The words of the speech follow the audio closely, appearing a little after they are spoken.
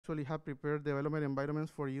actually have prepared development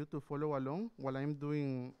environments for you to follow along while I'm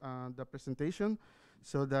doing the presentation.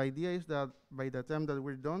 So the idea is that by the time that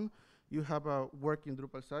we're done, you have a working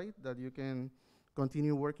Drupal site that you can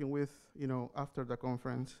continue working with, after the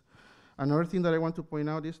conference. Another thing that I want to point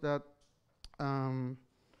out is that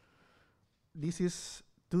this is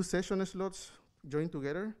 2 session slots joined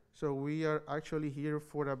together. So we are actually here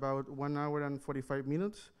for about 1 hour and 45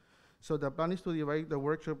 minutes. So the plan is to divide the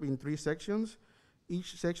workshop in 3 sections.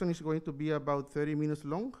 Each section is going to be about 30 minutes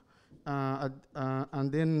long,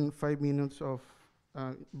 and then 5 minutes of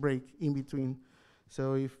break in between.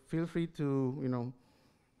 So feel free to,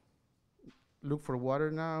 look for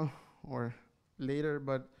water now or later,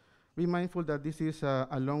 but be mindful that this is a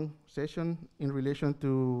long session in relation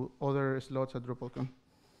to other slots at DrupalCon.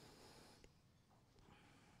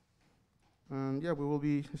 And yeah, we will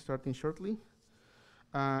be starting shortly.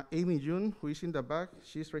 Amy June, who is in the back,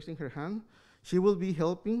 she's raising her hand. She will be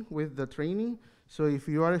helping with the training. So if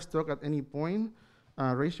you are stuck at any point,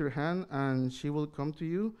 raise your hand and she will come to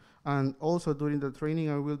you. And also during the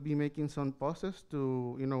training, I will be making some pauses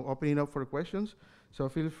to, open it up for questions. So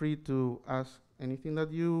feel free to ask anything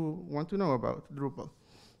that you want to know about Drupal.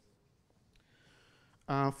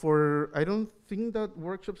 I don't think that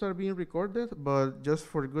workshops are being recorded, but just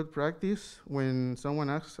for good practice, when someone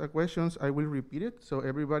asks a question, I will repeat it so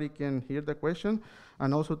everybody can hear the question,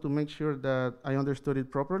 and also to make sure that I understood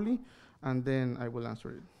it properly, and then I will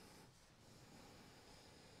answer it.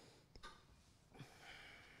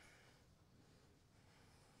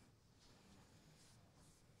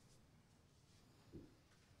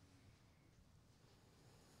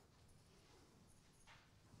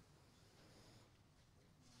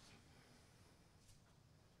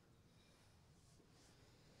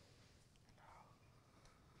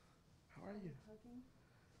 How are you?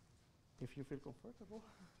 If you feel comfortable.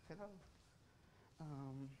 Hello.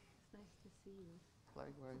 It's nice to see you.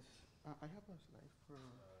 Likewise. I have a slide for,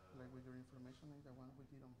 with your information, like the one we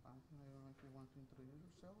did on Python. I don't know if you want to introduce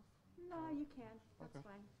yourself. No, you can. That's Okay.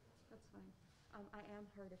 fine. That's fine. I am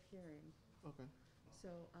hard of hearing, Okay.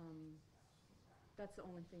 so that's the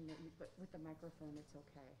only thing that but with the microphone, it's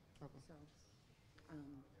okay. Okay. So,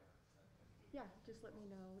 yeah, just let me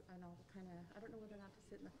know, and I'll I don't know whether or not to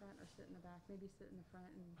sit in the front or sit in the back. Maybe sit in the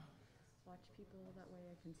front and watch people. That way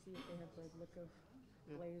I can see if they have the look of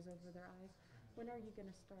glaze over their eyes. When are you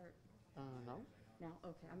going to start? Now? Now?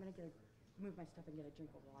 Okay, I'm going to move my stuff and get a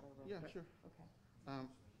drink of water real quick. Yeah, sure. Okay.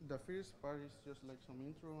 The first part is just like some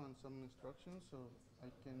intro and some instructions, so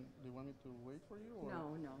do you want me to wait for you? Or?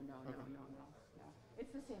 No. Okay. No.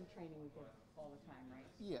 It's the same training we get all the time, right?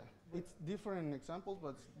 Yeah, it's different examples,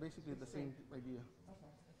 but it's basically the same idea. Okay.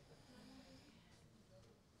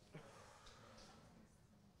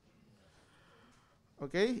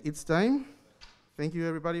 Okay, it's time. Thank you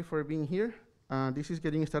everybody for being here. This is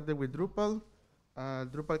getting started with Drupal,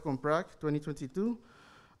 DrupalCon Prague 2022.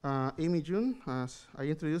 Amy June, as I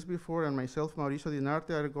introduced before, and myself, Mauricio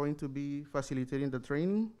Dinarte, are going to be facilitating the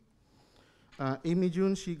training. Amy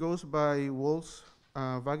June, she goes by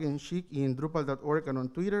Volkswagen Chic in Drupal.org and on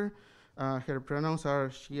Twitter. Her pronouns are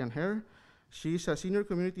she and her. She's a senior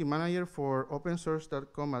community manager for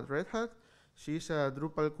opensource.com at Red Hat. She's a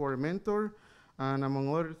Drupal core mentor, and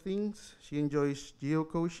among other things, she enjoys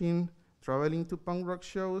geocaching, traveling to punk rock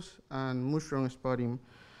shows, and mushroom spotting.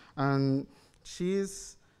 And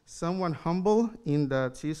she's someone humble in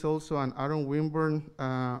that she's also an Aaron Winburn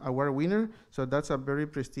award winner. So that's a very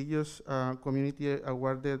prestigious community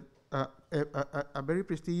awarded, a very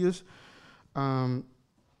prestigious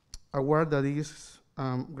award that is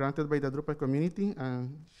granted by the Drupal community,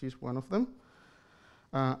 and she's one of them.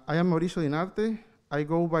 I am Mauricio Dinarte. I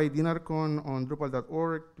go by Dinarcon on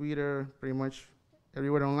Drupal.org, Twitter, pretty much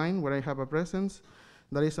everywhere online where I have a presence.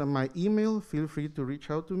 That is my email. Feel free to reach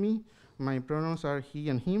out to me. My pronouns are he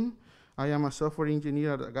and him. I am a software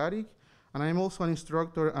engineer at Agaric, and I'm also an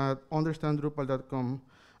instructor at understanddrupal.com.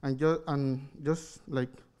 And just like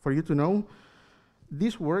for you to know,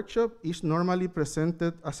 this workshop is normally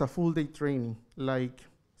presented as a full day training, like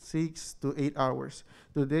 6 to 8 hours.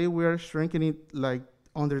 Today we are shrinking it like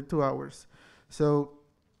under 2 hours. So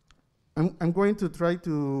I'm going to try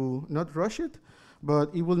to not rush it, but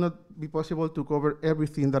it will not be possible to cover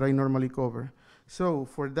everything that I normally cover. So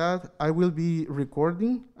for that, I will be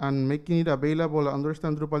recording and making it available on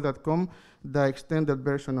understanddrupal.com, the extended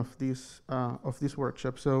version of this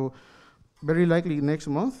workshop. So very likely next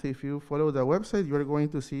month, if you follow the website, you're going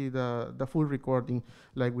to see the full recording,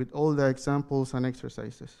 like with all the examples and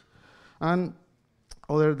exercises. And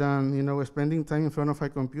other than spending time in front of a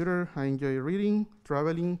computer, I enjoy reading,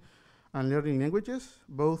 traveling, and learning languages,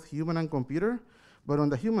 both human and computer. But on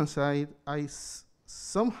the human side,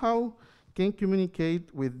 somehow can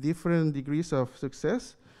communicate with different degrees of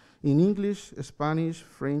success in English, Spanish,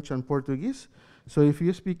 French, and Portuguese. So if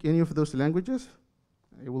you speak any of those languages,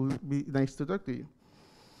 it will be nice to talk to you.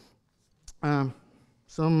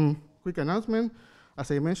 Some quick announcement. As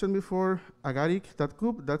I mentioned before,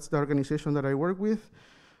 agaric.coop, that's the organization that I work with.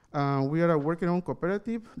 We are a working-on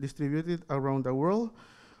cooperative distributed around the world.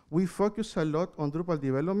 We focus a lot on Drupal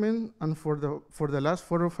development, and for the last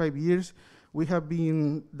 4 or 5 years, we have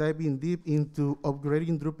been diving deep into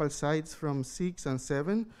upgrading Drupal sites from 6 and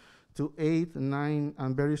 7 to 8, 9,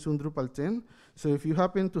 and very soon Drupal 10. So if you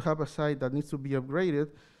happen to have a site that needs to be upgraded,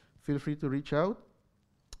 feel free to reach out.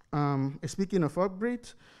 Speaking of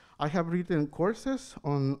upgrades, I have written courses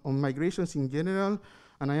on migrations in general,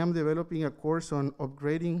 and I am developing a course on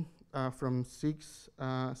upgrading from 6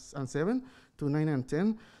 and 7 to 9 and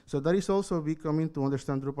 10. So that is also becoming to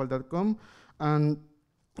understanddrupal.com. And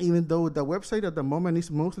even though the website at the moment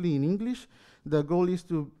is mostly in English, the goal is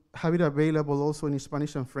to have it available also in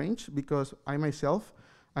Spanish and French, because I myself,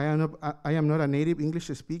 I am not a native English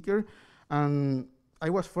speaker, and I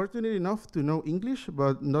was fortunate enough to know English,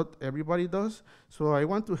 but not everybody does. So I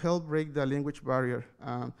want to help break the language barrier.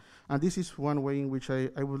 And this is one way in which I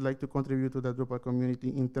would like to contribute to the Drupal community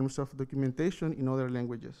in terms of documentation in other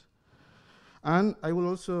languages. And I will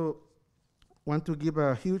also want to give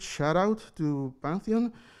a huge shout out to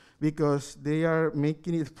Pantheon, because they are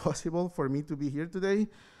making it possible for me to be here today.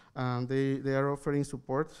 They are offering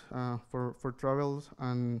support for travels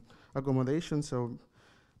and accommodation, so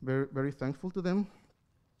very, very thankful to them.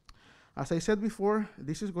 As I said before,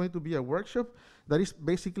 this is going to be a workshop. That is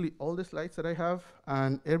basically all the slides that I have,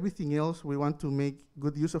 and everything else we want to make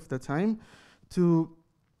good use of the time to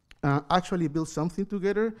actually build something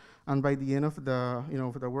together, and by the end of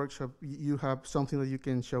the workshop, you have something that you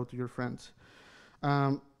can show to your friends.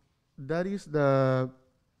 That is the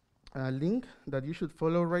link that you should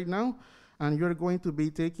follow right now, and you're going to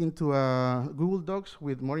be taken to Google Docs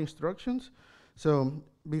with more instructions. So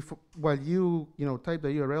while you type the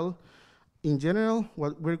URL, in general,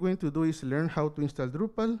 what we're going to do is learn how to install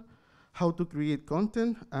Drupal, how to create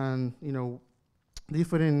content, and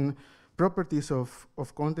different properties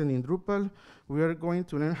of content in Drupal. We are going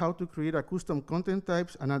to learn how to create a custom content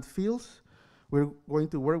types and add fields. We're going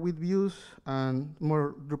to work with views and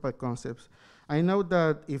more Drupal concepts. I know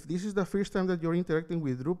that if this is the first time that you're interacting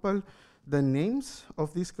with Drupal, the names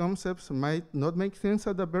of these concepts might not make sense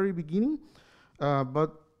at the very beginning,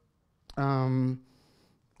 but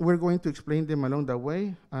we're going to explain them along the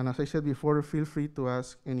way. And as I said before, feel free to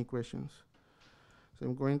ask any questions. So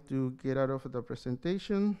I'm going to get out of the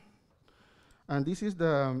presentation. And this is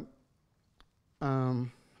the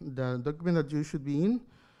document that you should be in.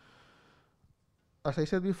 As I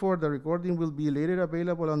said before, the recording will be later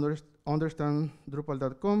available on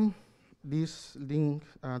understanddrupal.com. This link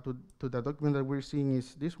to the document that we're seeing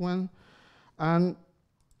is this one. And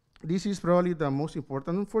this is probably the most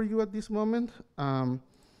important for you at this moment,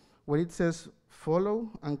 where it says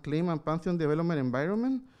follow and claim a Pantheon development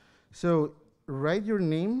environment. So write your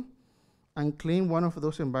name and claim one of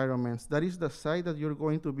those environments. That is the site that you're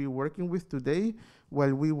going to be working with today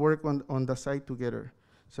while we work on the site together.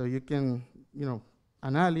 So you can,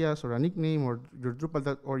 an alias or a nickname or your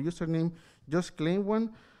Drupal or username, just claim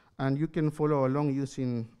one, and you can follow along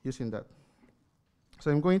using that. So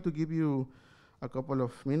I'm going to give you a couple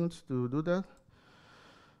of minutes to do that.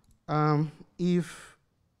 If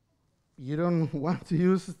you don't want to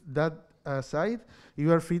use that site,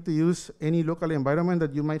 you are free to use any local environment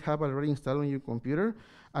that you might have already installed on your computer.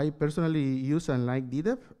 I personally use and like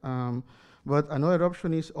DDEP, but another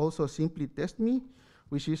option is also Simply Test Me,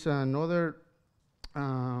 which is another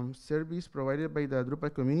service provided by the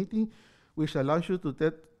Drupal community, which allows you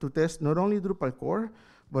to test not only Drupal core,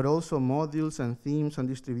 but also modules and themes and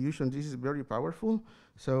distributions. This is very powerful.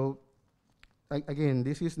 So again,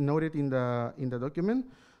 this is noted in the document,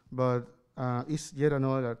 but it's yet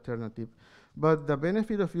another alternative. But the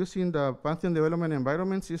benefit of using the Pantheon development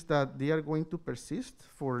environments is that they are going to persist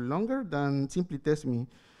for longer than Simply Test Me.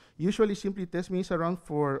 Usually Simply Test Me is around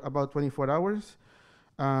for about 24 hours.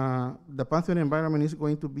 The Pantheon environment is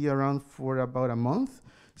going to be around for about a month.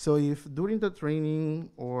 So if during the training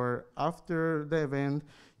or after the event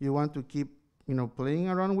you want to keep playing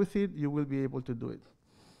around with it, you will be able to do it.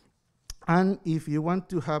 And if you want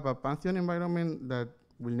to have a Pantheon environment that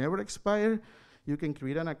will never expire, you can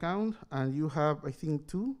create an account, and you have, I think,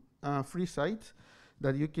 2 free sites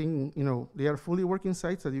that you can, they are fully working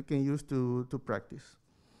sites that you can use to practice.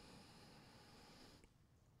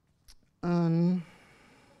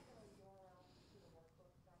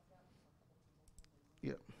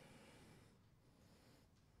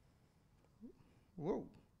 Whoa.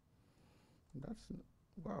 That's,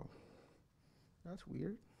 wow. That's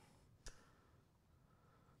weird.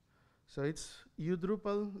 So it's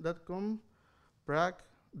udrupal.com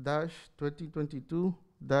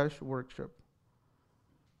prac-2022-workshop.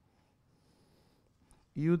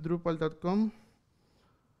 udrupal.com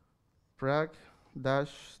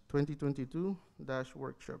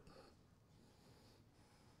prac-2022-workshop.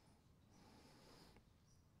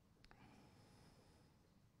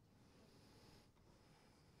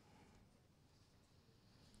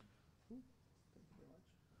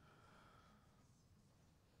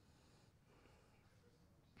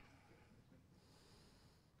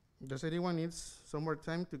 Does anyone need some more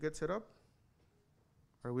time to get set up?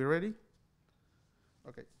 Are we ready?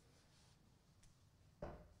 Okay.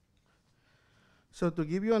 So to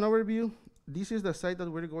give you an overview, this is the site that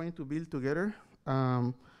we're going to build together.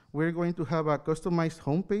 We're going to have a customized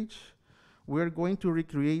homepage. We're going to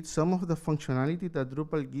recreate some of the functionality that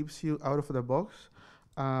Drupal gives you out of the box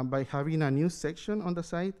by having a news section on the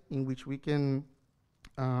site in which we can,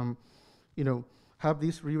 have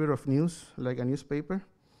this river of news like a newspaper.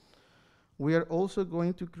 We are also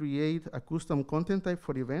going to create a custom content type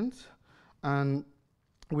for events, and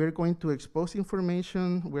we're going to expose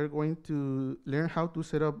information. We're going to learn how to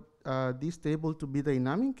set up this table to be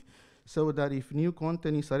dynamic so that if new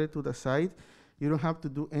content is added to the site, you don't have to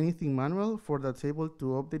do anything manual for the table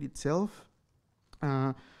to update itself.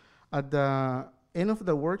 At the end of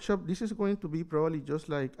the workshop, this is going to be probably just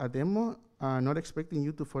like a demo, not expecting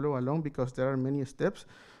you to follow along because there are many steps,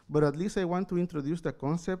 but at least I want to introduce the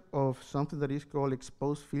concept of something that is called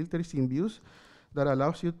exposed filters in views that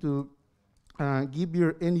allows you to give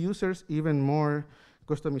your end users even more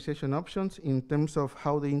customization options in terms of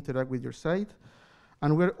how they interact with your site.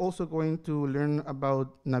 And we're also going to learn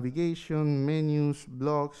about navigation, menus,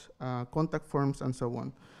 blogs, contact forms, and so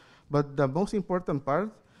on. But the most important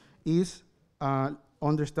part is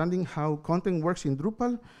understanding how content works in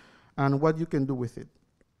Drupal and what you can do with it.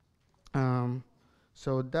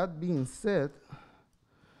 So that being said,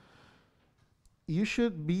 you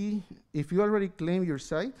should be, if you already claim your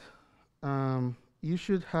site, you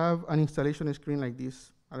should have an installation screen like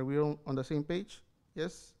this. Are we on the same page?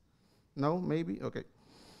 Yes? No? Maybe? Okay.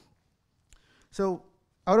 So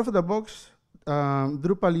out of the box,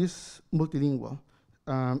 Drupal is multilingual.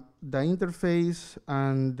 The interface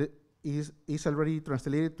is already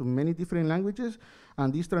translated to many different languages,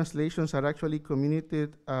 and these translations are actually community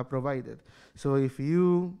provided. So if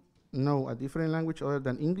you know a different language other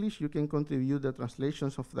than English, you can contribute the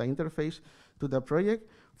translations of the interface to the project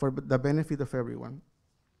for the benefit of everyone.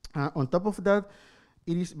 On top of that,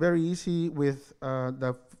 it is very easy with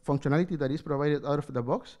the functionality that is provided out of the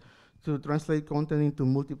box to translate content into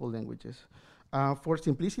multiple languages. For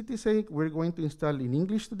simplicity's sake, we're going to install in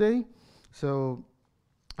English today. So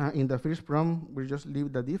in the first prompt, we'll just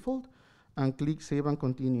leave the default and click Save and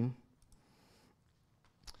Continue.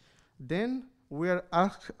 Then we are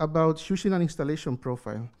asked about choosing an installation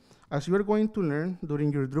profile. As you are going to learn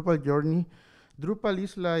during your Drupal journey, Drupal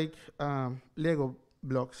is like Lego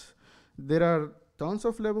blocks. There are tons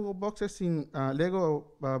of Lego boxes in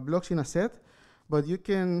blocks in a set, but you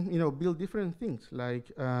can build different things. Like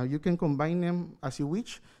you can combine them as you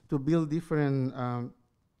wish to build different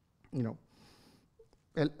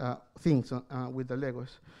things with the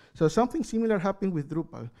Legos. So something similar happened with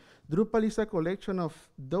Drupal. Drupal is a collection of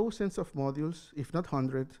dozens of modules, if not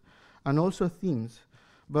hundreds, and also themes.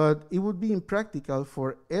 But it would be impractical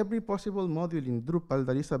for every possible module in Drupal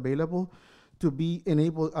that is available to be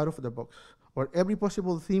enabled out of the box, or every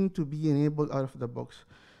possible theme to be enabled out of the box.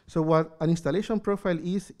 So what an installation profile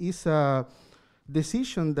is a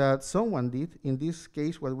decision that someone did. In this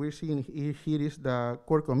case, what we're seeing here is the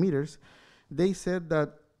core committers. They said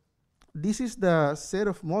that this is the set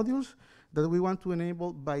of modules that we want to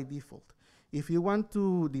enable by default. If you want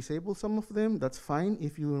to disable some of them, that's fine.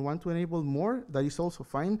 If you want to enable more, that is also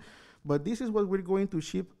fine. But this is what we're going to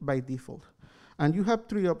ship by default. And you have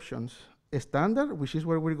three options. Standard, which is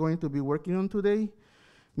what we're going to be working on today.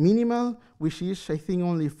 Minimal, which is, I think,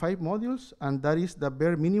 only 5 modules, and that is the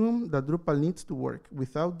bare minimum that Drupal needs to work.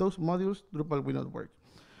 Without those modules, Drupal will not work.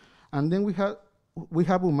 And then we have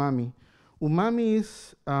Umami. Umami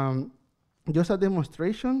is just a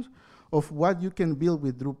demonstration of what you can build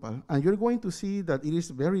with Drupal. And you're going to see that it is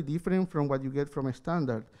very different from what you get from a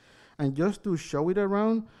standard. And just to show it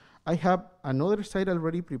around, I have another site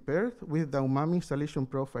already prepared with the Umami installation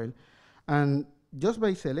profile. And just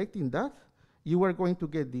by selecting that, you are going to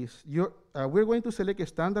get this. We're going to select a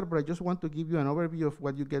standard, but I just want to give you an overview of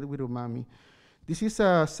what you get with Umami. This is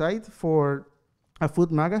a site for a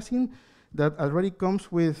food magazine. that already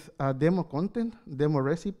comes with demo content, demo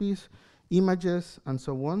recipes, images, and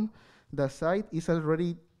so on. The site is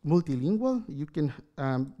already multilingual. You can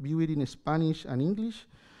view it in Spanish and English.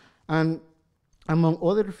 And among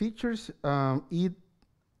other features, it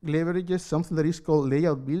leverages something that is called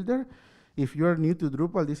Layout Builder. If you are new to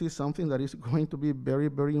Drupal, this is something that is going to be very,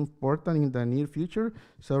 very important in the near future.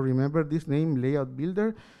 So remember this name, Layout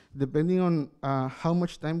Builder. Depending on how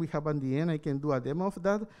much time we have at the end, I can do a demo of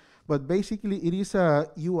that. But basically, it is a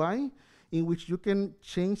UI in which you can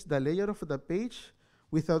change the layout of the page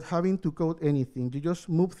without having to code anything. You just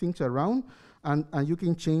move things around, and you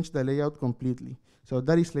can change the layout completely. So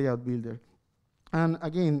that is Layout Builder. And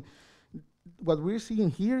again, what we're seeing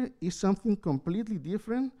here is something completely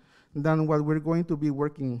different than what we're going to be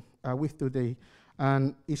working with today.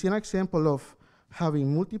 And it's an example of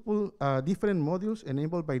having multiple different modules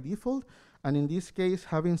enabled by default, and in this case,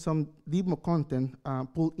 having some demo content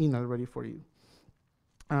pulled in already for you.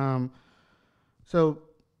 So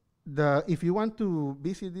if you want to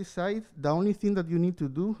visit this site, the only thing that you need to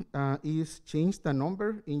do is change the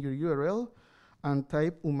number in your URL and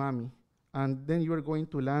type umami, and then you are going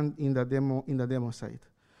to land in the demo site.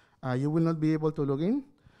 You will not be able to log in,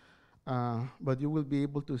 but you will be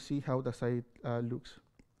able to see how the site looks.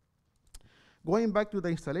 Going back to the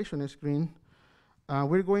installation screen,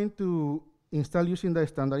 we're going to install using the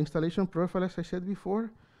standard installation profile, as I said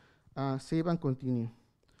before, save and continue.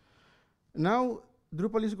 Now,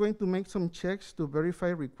 Drupal is going to make some checks to verify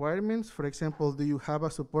requirements. For example, do you have a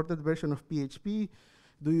supported version of PHP?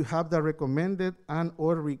 Do you have the recommended and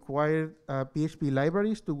or required PHP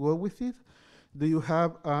libraries to go with it? Do you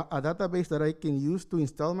have a database that I can use to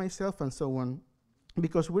install myself, and so on?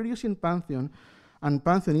 Because we're using Pantheon, and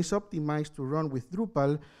Pantheon is optimized to run with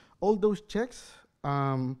Drupal, all those checks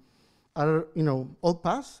are all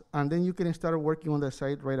pass, and then you can start working on the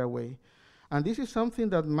site right away. And this is something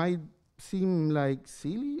that might seem like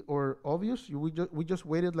silly or obvious. We just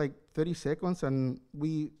waited like 30 seconds and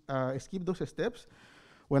we skipped those steps.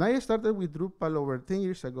 When I started with Drupal over 10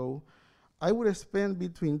 years ago, I would have spent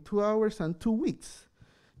between 2 hours and 2 weeks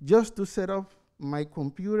just to set up my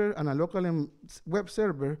computer and a local web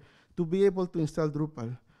server to be able to install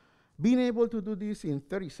Drupal. Being able to do this in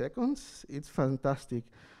 30 seconds, it's fantastic.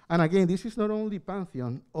 And again, this is not only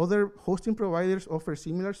Pantheon. Other hosting providers offer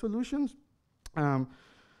similar solutions.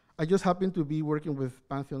 I just happened to be working with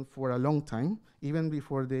Pantheon for a long time, even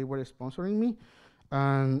before they were sponsoring me.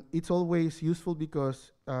 And it's always useful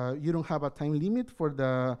because you don't have a time limit for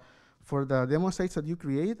the demo sites that you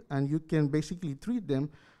create, and you can basically treat them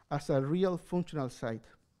as a real functional site.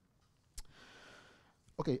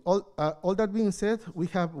 Okay, all that being said, we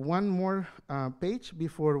have one more page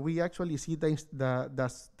before we actually see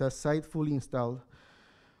the site fully installed.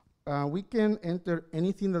 We can enter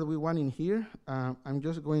anything that we want in here. I'm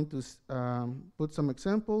just going to put some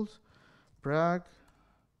examples. Prague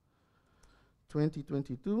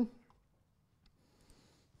 2022.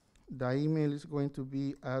 The email is going to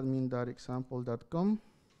be admin.example.com.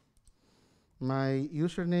 My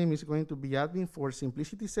username is going to be admin for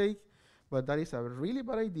simplicity's sake, but that is a really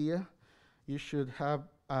bad idea. You should have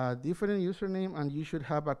a different username, and you should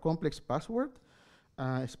have a complex password,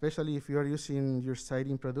 especially if you are using your site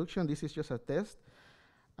in production. This is just a test.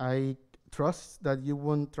 I trust that you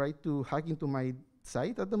won't try to hack into my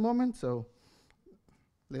site at the moment, so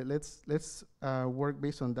let's work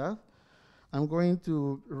based on that. I'm going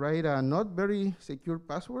to write a not very secure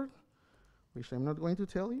password, which I'm not going to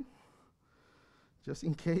tell you, just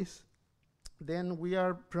in case. Then we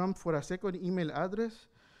are prompt for a second email address.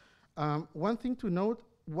 One thing to note,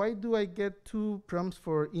 why do I get 2 prompts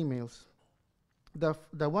for emails?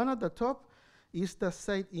 The one at the top is the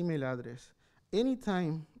site email address.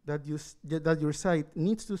 Anytime that your site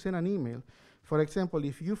needs to send an email, for example,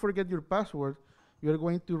 if you forget your password, you're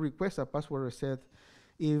going to request a password reset.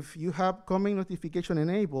 If you have comment notification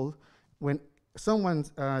enabled, when someone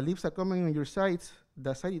leaves a comment on your site,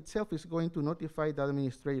 the site itself is going to notify the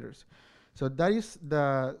administrators. So that is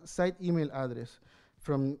the site email address.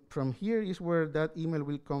 From here is where that email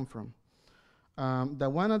will come from. The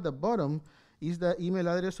one at the bottom is the email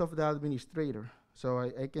address of the administrator. So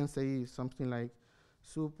I can say something like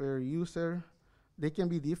super user. They can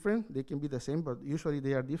be different, they can be the same, but usually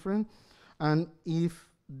they are different. And if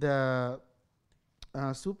the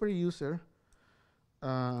super user,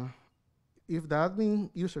 if the admin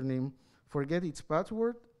username forget its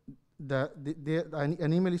password,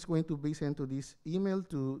 an email is going to be sent to this email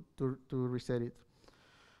to reset it.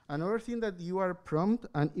 Another thing that you are prompt,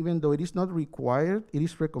 and even though it is not required, it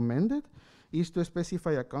is recommended, is to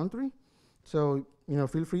specify a country. So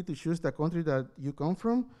feel free to choose the country that you come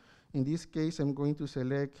from. In this case, I'm going to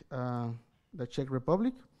select the Czech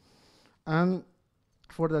Republic. And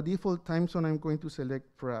for the default time zone, I'm going to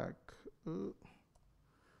select Prague. One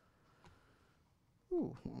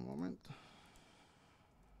moment.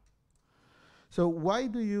 So why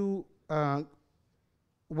do you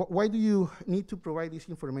need to provide this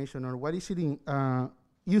information, or what is it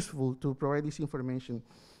useful to provide this information?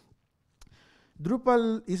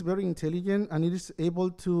 Drupal is very intelligent, and it is able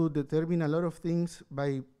to determine a lot of things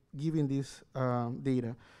by giving this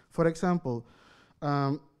data. For example,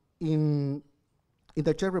 in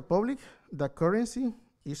the Czech Republic, the currency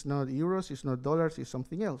is not euros, it's not dollars, it's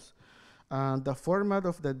something else. The format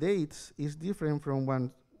of the dates is different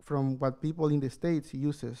from what people in the States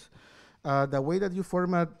uses. The way that you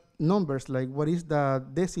format numbers, like what is the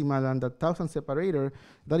decimal and the thousand separator,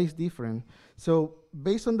 that is different. So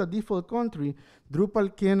based on the default country,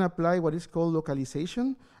 Drupal can apply what is called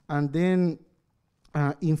localization, and then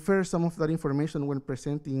infer some of that information when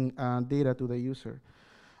presenting data to the user.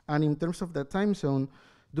 And in terms of the time zone,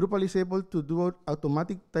 Drupal is able to do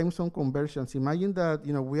automatic time zone conversions. Imagine that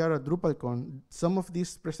we are at DrupalCon. Some of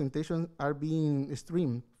these presentations are being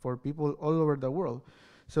streamed for people all over the world.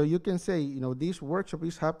 So you can say, this workshop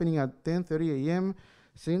is happening at 10:30 a.m.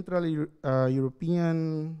 Central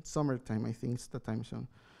European summertime, I think it's the time zone.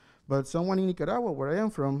 But someone in Nicaragua, where I am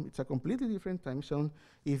from, it's a completely different time zone.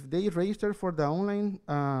 If they register for the online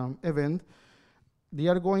event, they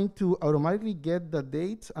are going to automatically get the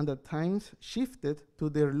dates and the times shifted to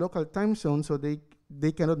their local time zone, so they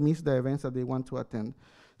cannot miss the events that they want to attend.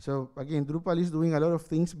 So again, Drupal is doing a lot of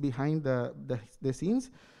things behind the scenes,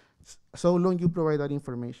 so long you provide that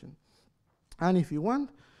information. And if you want,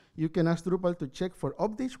 you can ask Drupal to check for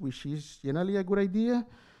updates, which is generally a good idea,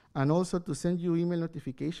 and also to send you email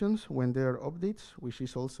notifications when there are updates, which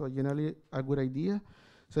is also generally a good idea.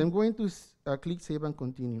 So I'm going to click Save and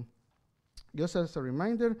Continue. Just as a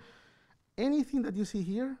reminder, anything that you see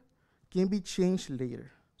here can be changed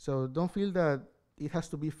later. So don't feel that it has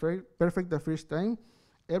to be perfect the first time.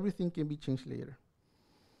 Everything can be changed later.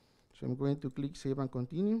 So I'm going to click Save and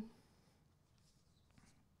Continue.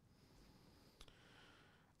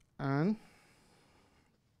 And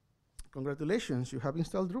congratulations, you have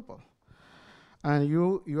installed Drupal. And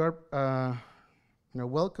you are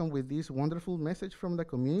welcome with this wonderful message from the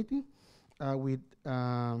community. With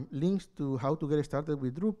links to how to get started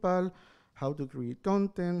with Drupal, how to create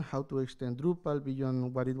content, how to extend Drupal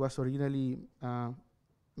beyond what it was originally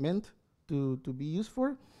meant to be used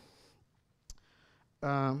for.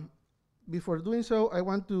 Before doing so, I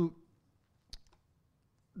want to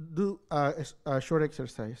do a short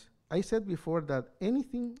exercise. I said before that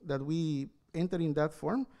anything that we enter in that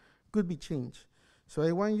form could be changed. So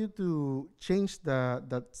I want you to change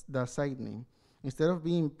the site name. Instead of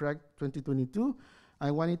being Prague 2022, I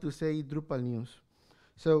wanted to say Drupal News.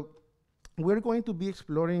 So we're going to be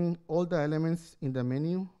exploring all the elements in the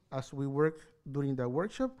menu as we work during the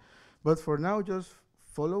workshop. But for now, just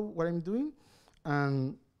follow what I'm doing,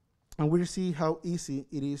 and we'll see how easy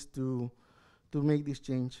it is to make this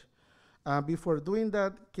change. Before doing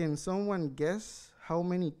that, can someone guess how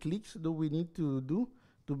many clicks do we need to do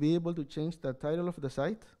to be able to change the title of the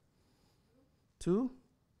site? 2?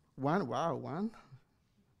 1? Wow, 1.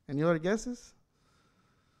 Any other guesses?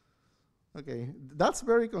 Okay, that's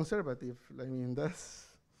very conservative. I mean, but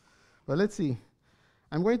let's see.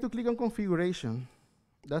 I'm going to click on configuration.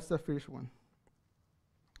 That's the first one.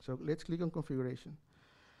 So let's click on configuration.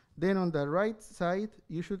 Then on the right side,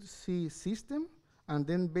 you should see system and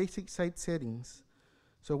then basic site settings.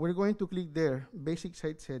 So we're going to click there, basic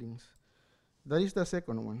site settings. That is the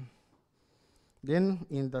second one. Then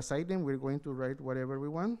in the site name, we're going to write whatever we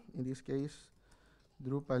want. In this case,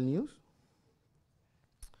 Drupal News.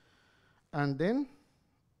 And then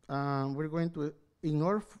we're going to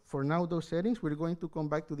ignore for now those settings. We're going to come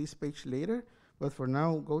back to this page later. But for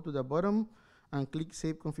now, go to the bottom and click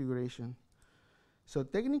Save Configuration. So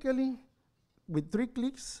technically, with 3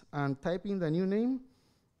 clicks and typing the new name,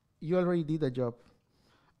 you already did the job.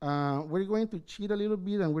 We're going to cheat a little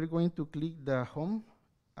bit, and we're going to click the home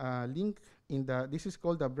link. This is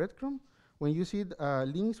called the breadcrumb. When you see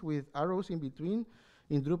links with arrows in between,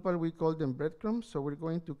 in Drupal we call them breadcrumbs. So we're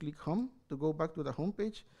going to click home to go back to the home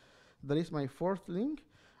page. That is my 4th link,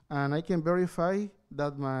 and I can verify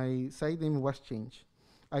that my site name was changed.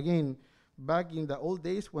 Again, back in the old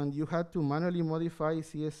days when you had to manually modify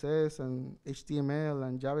CSS and HTML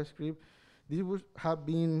and JavaScript, this would have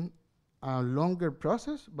been a longer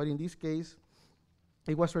process, but in this case,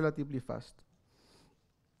 it was relatively fast.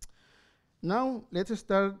 Now, let's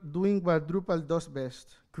start doing what Drupal does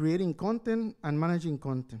best, creating content and managing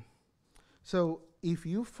content. So if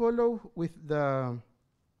you follow with the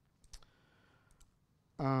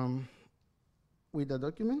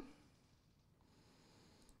document,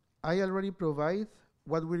 I already provide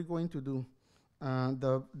what we're going to do.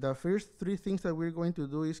 The first three things that we're going to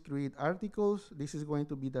do is create articles. This is going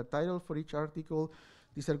to be the title for each article.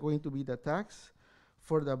 These are going to be the tags.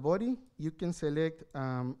 For the body, you can select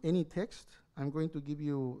any text. I'm going to give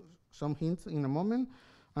you some hints in a moment.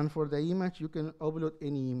 And for the image, you can upload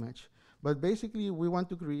any image. But basically, we want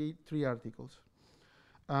to create 3 articles.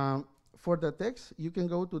 For the text, you can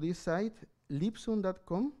go to this site,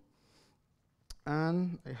 libsyn.com,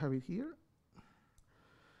 and I have it here.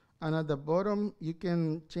 And at the bottom, you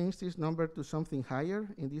can change this number to something higher,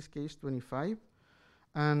 in this case 25,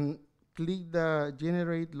 and click the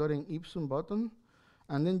Generate Lorem Ipsum button,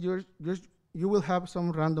 and then you will have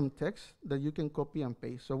some random text that you can copy and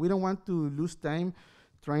paste. So we don't want to lose time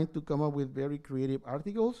trying to come up with very creative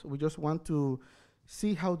articles. We just want to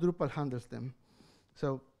see how Drupal handles them.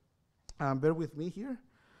 So bear with me here.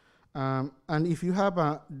 And if you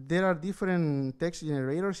have there are different text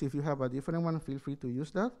generators. If you have a different one, feel free to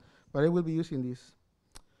use that. But I will be using this.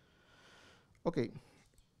 Okay.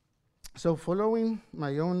 So following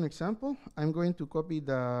my own example, I'm going to copy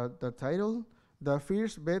the title. The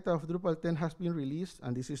first beta of Drupal 10 has been released,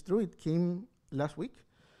 and this is true. It came last week.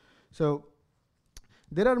 So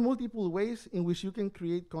there are multiple ways in which you can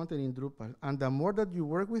create content in Drupal, and the more that you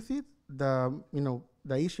work with it, the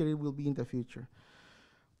easier it will be in the future.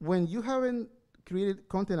 When you haven't created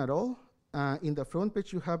content at all, in the front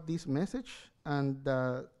page you have this message, and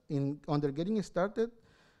under getting started,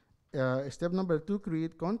 step number 2,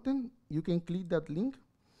 create content. You can click that link,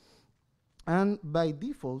 and by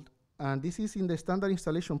default, and this is in the standard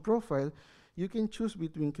installation profile, you can choose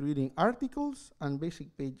between creating articles and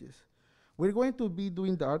basic pages. We're going to be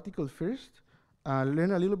doing the article first,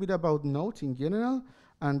 learn a little bit about notes in general,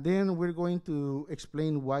 and then we're going to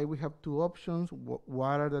explain why we have 2 options,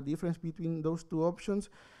 what are the difference between those 2 options,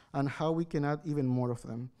 and how we can add even more of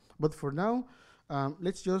them. But for now,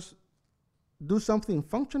 let's just do something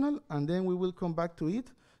functional, and then we will come back to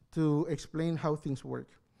it to explain how things work.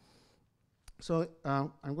 So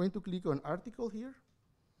I'm going to click on article here.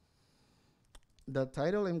 The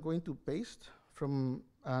title I'm going to paste from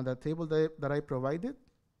the table that I provided.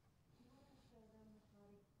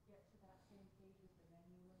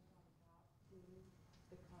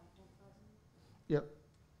 Yeah.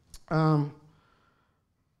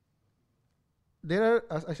 There are,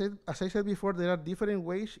 as I said before, there are different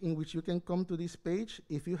ways in which you can come to this page.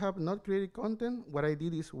 If you have not created content, what I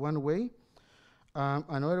did is one way.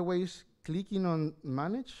 Another way is clicking on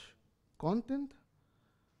Manage Content,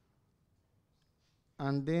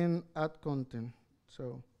 and then Add Content.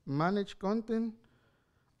 So Manage Content,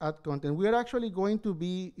 Add Content. We are actually going to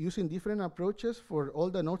be using different approaches for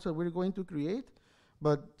all the notes that we're going to create,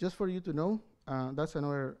 but just for you to know, that's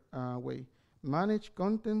another way. Manage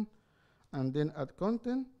Content, and then Add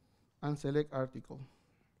Content, and select Article.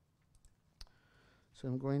 So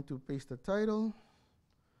I'm going to paste the title.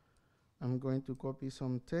 I'm going to copy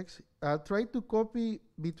some text. Try to copy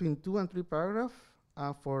between 2 and 3 paragraphs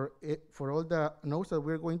for all the notes that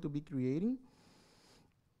we're going to be creating.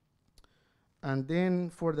 And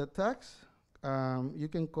then for the tags, you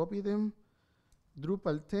can copy them,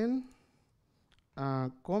 Drupal 10,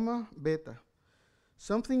 comma, beta.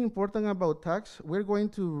 Something important about tags, we're going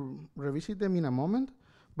to revisit them in a moment,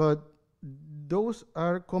 but those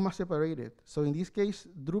are comma separated. So in this case,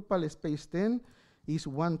 Drupal space 10 is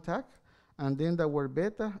 1 tag, and then the word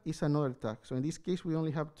beta is another tag. So in this case, we only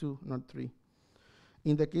have 2, not 3.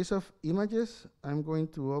 In the case of images, I'm going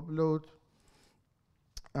to upload,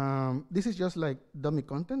 this is just like dummy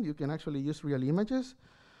content. You can actually use real images.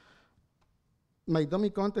 My dummy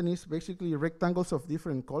content is basically rectangles of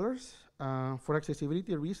different colors. For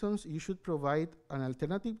accessibility reasons, you should provide an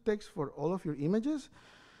alternative text for all of your images.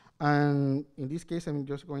 And in this case, I'm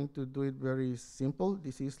just going to do it very simple.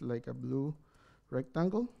 This is like a blue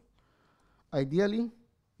rectangle. Ideally,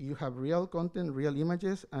 you have real content, real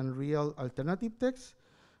images, and real alternative text.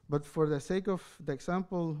 But for the sake of the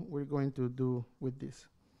example, we're going to do with this.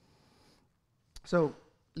 So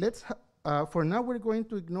let's, for now, we're going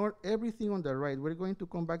to ignore everything on the right. We're going to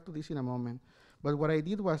come back to this in a moment. But what I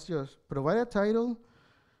did was just provide a title,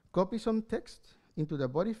 copy some text into the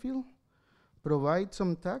body field, provide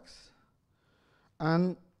some tags,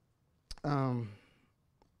 and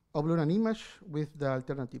upload an image with the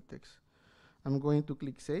alternative text. I'm going to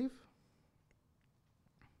click Save.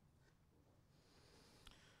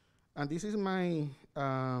 And this is my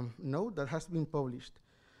node that has been published.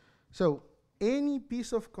 So any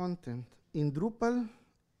piece of content in Drupal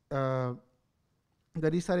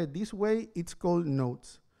that is added this way, it's called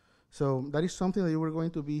nodes. So that is something that you are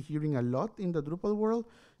going to be hearing a lot in the Drupal world,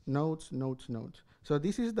 nodes, nodes, nodes. So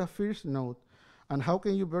this is the first node. And how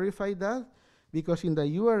can you verify that? Because in the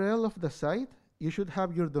URL of the site, you should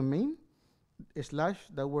have your domain, /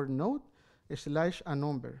 the word node, / a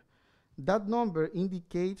number. That number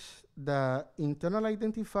indicates the internal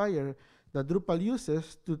identifier that Drupal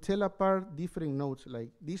uses to tell apart different nodes. Like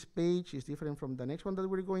this page is different from the next one that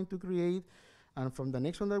we're going to create, and from the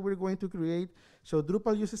next one that we're going to create. So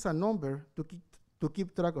Drupal uses a number to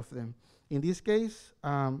keep track of them. In this case,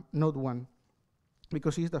 node 1,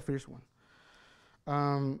 because it's the first one.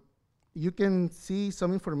 You can see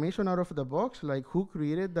some information out of the box, like who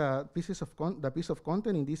created the piece of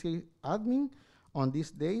content, in this case, admin, on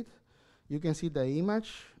this date. You can see the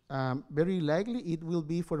image. Very likely, it will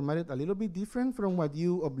be formatted a little bit different from what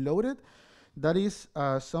you uploaded. That is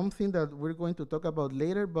something that we're going to talk about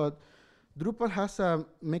later, but Drupal has a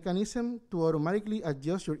mechanism to automatically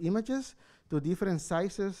adjust your images to different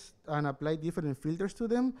sizes and apply different filters to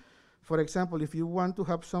them. For example, if you want to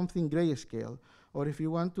have something grayscale, or if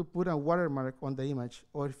you want to put a watermark on the image,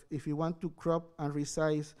 or if you want to crop and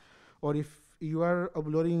resize, or if you are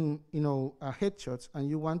uploading, headshots and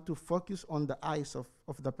you want to focus on the eyes of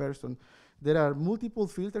the person, there are multiple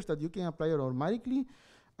filters that you can apply automatically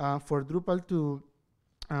for Drupal to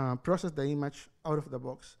process the image out of the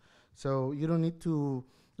box. So you don't need to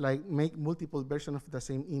make multiple versions of the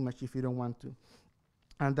same image if you don't want to.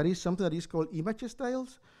 And that is something that is called image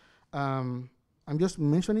styles. I'm just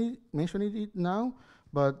mentioning it now,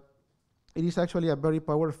 but it is actually a very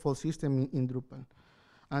powerful system in Drupal.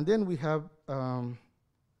 And then we have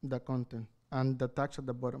the content and the tags at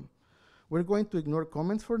the bottom. We're going to ignore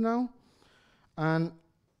comments for now. And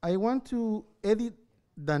I want to edit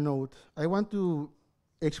the node. I want to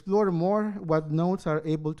explore more what nodes are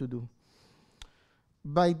able to do.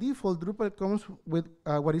 By default, Drupal comes with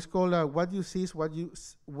what is called what you see is what you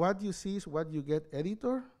get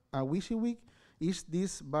editor. WYSIWYG is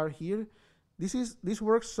this bar here. This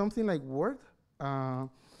works something like Word,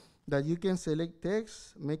 that you can select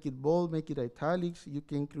text, make it bold, make it italics. You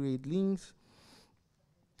can create links.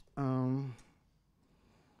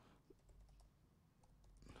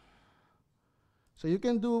 So you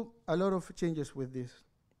can do a lot of changes with this.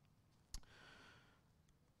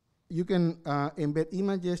 You can embed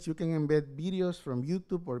images, you can embed videos from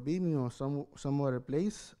YouTube or Vimeo or some other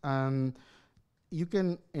place, and you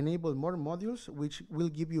can enable more modules, which will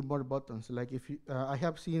give you more buttons. Like if you, I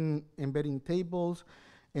have seen embedding tables,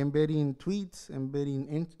 embedding tweets,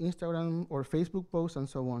 embedding Instagram or Facebook posts, and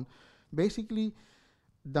so on. Basically,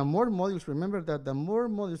 the more modules, remember that the more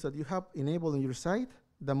modules that you have enabled on your site,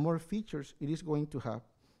 the more features it is going to have.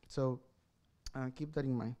 So keep that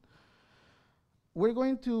in mind. We're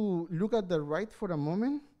going to look at the right for a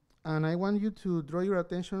moment, and I want you to draw your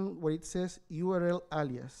attention where it says URL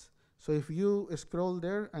alias. So if you scroll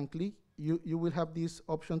there and click, you will have this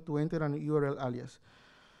option to enter an URL alias.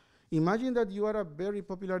 Imagine that you are a very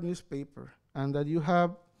popular newspaper and that you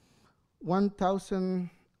have 1,000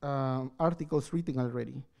 articles written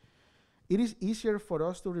already. It is easier for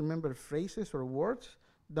us to remember phrases or words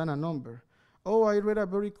than a number. Oh, I read a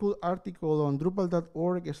very cool article on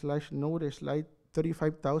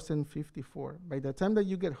drupal.org/node/35,054. By the time that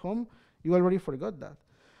you get home, you already forgot that.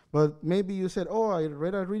 But maybe you said, oh, I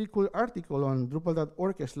read a really cool article on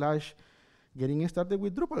drupal.org/getting started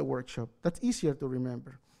with Drupal workshop. That's easier to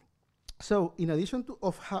remember. So in addition to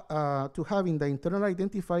having the internal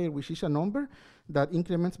identifier, which is a number that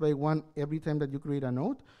increments by 1 every time that you create a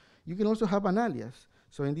node, you can also have an alias.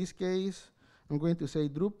 So in this case, I'm going to say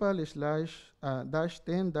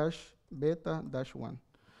Drupal/-10-beta-1.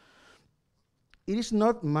 It is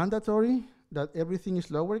not mandatory that everything is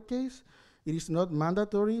lowercase. It is not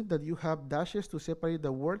mandatory that you have dashes to separate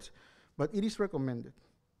the words, but it is recommended.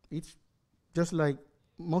 It's just like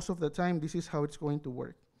most of the time, this is how it's going to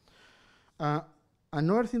work.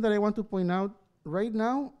 Another thing that I want to point out, right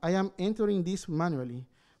now, I am entering this manually,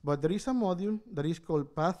 but there is a module that is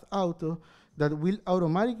called Path Auto that will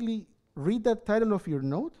automatically read the title of your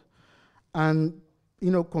node and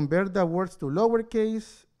convert the words to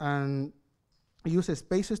lowercase and use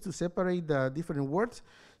spaces to separate the different words,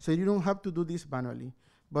 so you don't have to do this manually.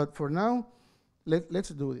 But for now, let's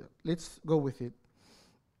do it. Let's go with it.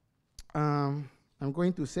 I'm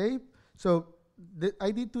going to save. So I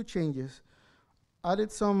did 2 changes.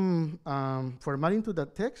 Added some formatting to the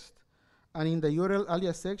text, and in the URL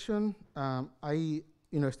alias section, I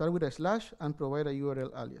start with a slash and provide a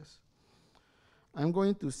URL alias. I'm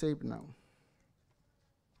going to save now.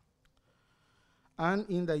 And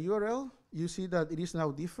in the URL, you see that it is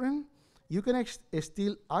now different. You can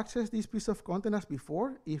still access this piece of content as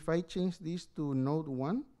before. If I change this to node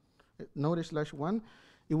 1, node/1,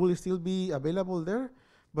 it will still be available there.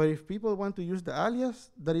 But if people want to use the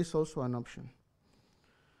alias, that is also an option.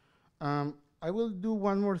 I will do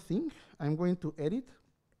one more thing. I'm going to edit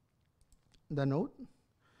the node,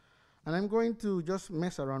 and I'm going to just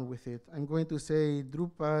mess around with it. I'm going to say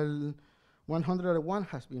Drupal 101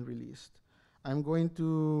 has been released. I'm going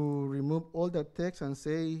to remove all the text and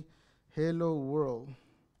say hello world.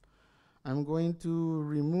 I'm going to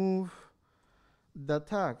remove the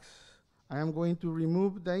tags. I am going to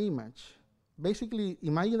remove the image. Basically,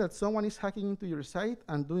 imagine that someone is hacking into your site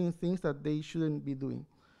and doing things that they shouldn't be doing.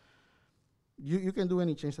 You can do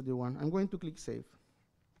any change that you want. I'm going to click Save.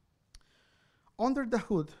 Under the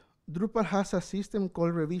hood, Drupal has a system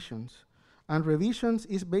called revisions. And revisions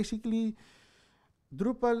is basically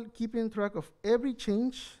Drupal keeping track of every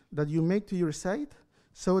change that you make to your site,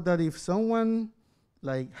 so that if someone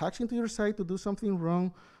like hacks into your site to do something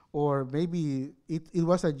wrong, or maybe it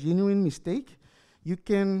was a genuine mistake, you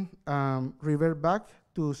can revert back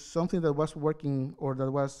to something that was working or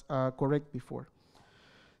that was correct before.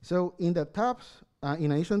 So in the tabs,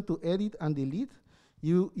 in addition to edit and delete,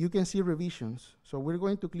 you can see revisions. So we're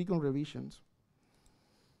going to click on revisions.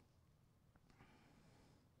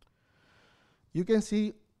 You can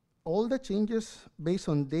see all the changes based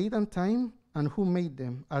on date and time and who made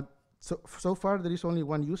them. So far, there is only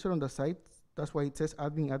one user on the site. That's why it says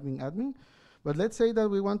admin, admin, admin. But let's say that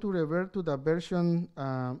we want to revert to the version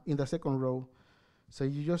in the second row. So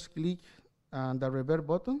you just click the revert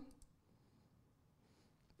button.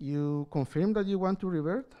 You confirm that you want to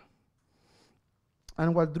revert.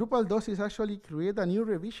 And what Drupal does is actually create a new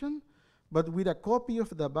revision, but with a copy of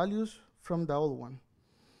the values from the old one.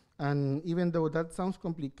 And even though that sounds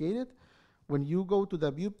complicated, when you go to the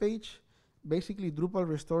view page, basically Drupal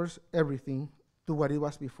restores everything to what it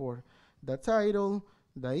was before. The title,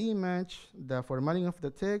 the image, the formatting of the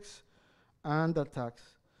text, and the tags.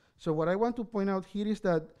 So what I want to point out here is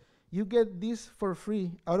that you get this for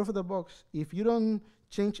free out of the box. If you don't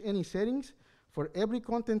change any settings, for every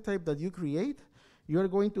content type that you create, you are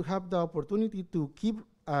going to have the opportunity to keep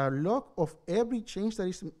a log of every change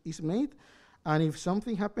that is made. And if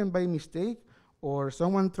something happened by mistake, or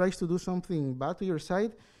someone tries to do something bad to your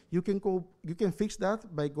site, you can fix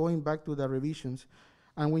that by going back to the revisions.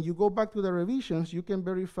 And when you go back to the revisions, you can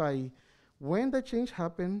verify when the change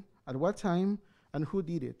happened, at what time, and who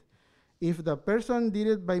did it. If the person did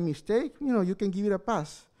it by mistake, you can give it a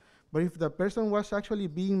pass. But if the person was actually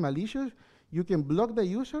being malicious, you can block the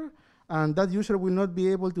user, and that user will not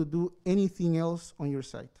be able to do anything else on your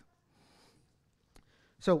site.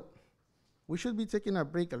 So we should be taking a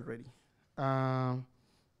break already.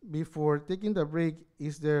 Before taking the break,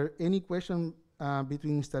 is there any question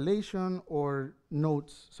between installation or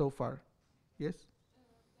notes so far? Yes?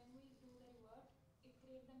 When we do the revert, it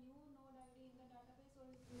creates the new node ID in the database, or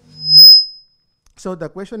is it? So the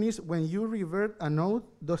question is, when you revert a node,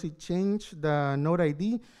 does it change the node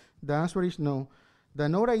ID? The answer is no. The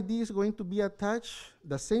node ID is going to be attached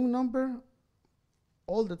the same number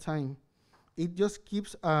all the time. It just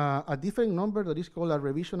keeps a different number that is called a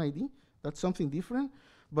revision ID. That's something different,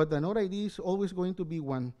 but the node ID is always going to be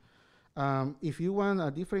 1. If you want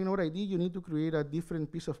a different node ID, you need to create a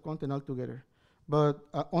different piece of content altogether. But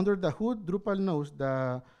under the hood, Drupal knows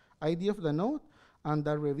the ID of the node and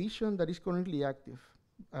the revision that is currently active.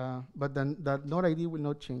 But then that node ID will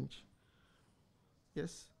not change.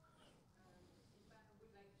 Yes? If I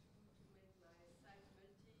would like to make my site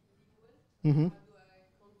multilingual, how do I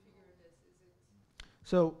configure this?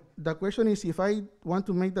 So the question is, if I want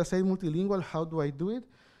to make the site multilingual, how do I do it?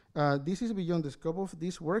 This is beyond the scope of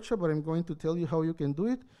this workshop, but I'm going to tell you how you can do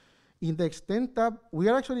it. In the Extend tab, we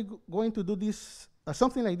are actually going to do this,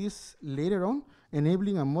 something like this later on,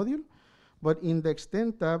 enabling a module. But in the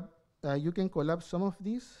Extend tab, you can collapse some of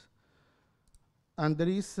these. And there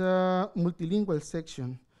is a multilingual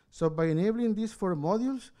section. So by enabling these 4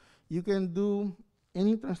 modules, you can do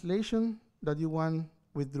any translation that you want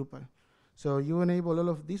with Drupal. So you enable all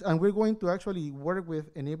of these, and we're going to actually work with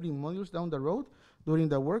enabling modules down the road during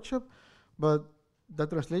the workshop, but the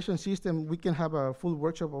translation system, we can have a full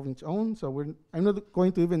workshop of its own, so I'm not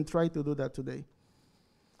going to even try to do that today.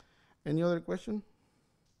 Any other question?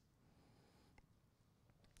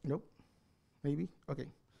 Nope, maybe, okay.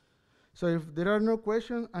 So if there are no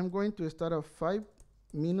questions, I'm going to start a 5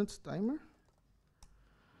 minutes timer.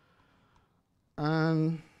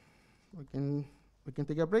 And we can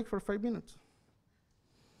take a break for 5 minutes.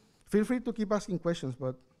 Feel free to keep asking questions,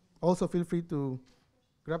 but also feel free to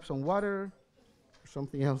grab some water or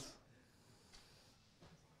something else.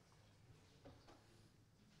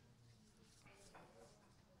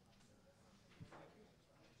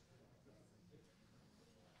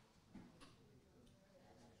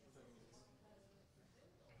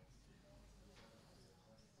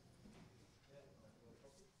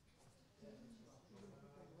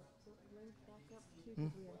 link back up too?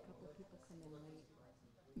 Because we had a couple of people come in late.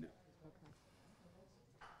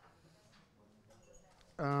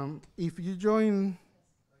 Okay. If you join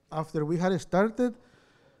after we had started,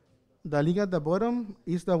 the link at the bottom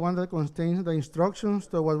is the one that contains the instructions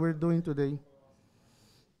to what we're doing today.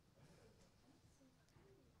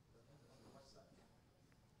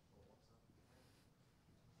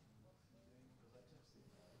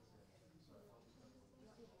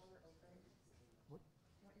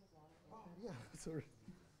 Yeah, sorry.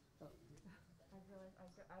 I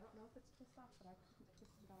realized I don't know if it's pissed off, but I couldn't piss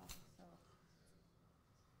it off. So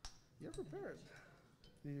You're prepared.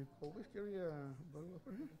 You always carry a bottle of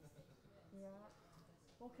water? yeah.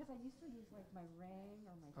 Well, because I used to use like my ring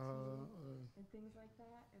or my key and things like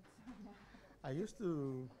that, and so now. I used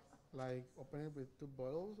to like open it with 2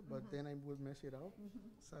 bottles, but then I would mess it up.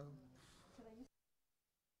 So Because I used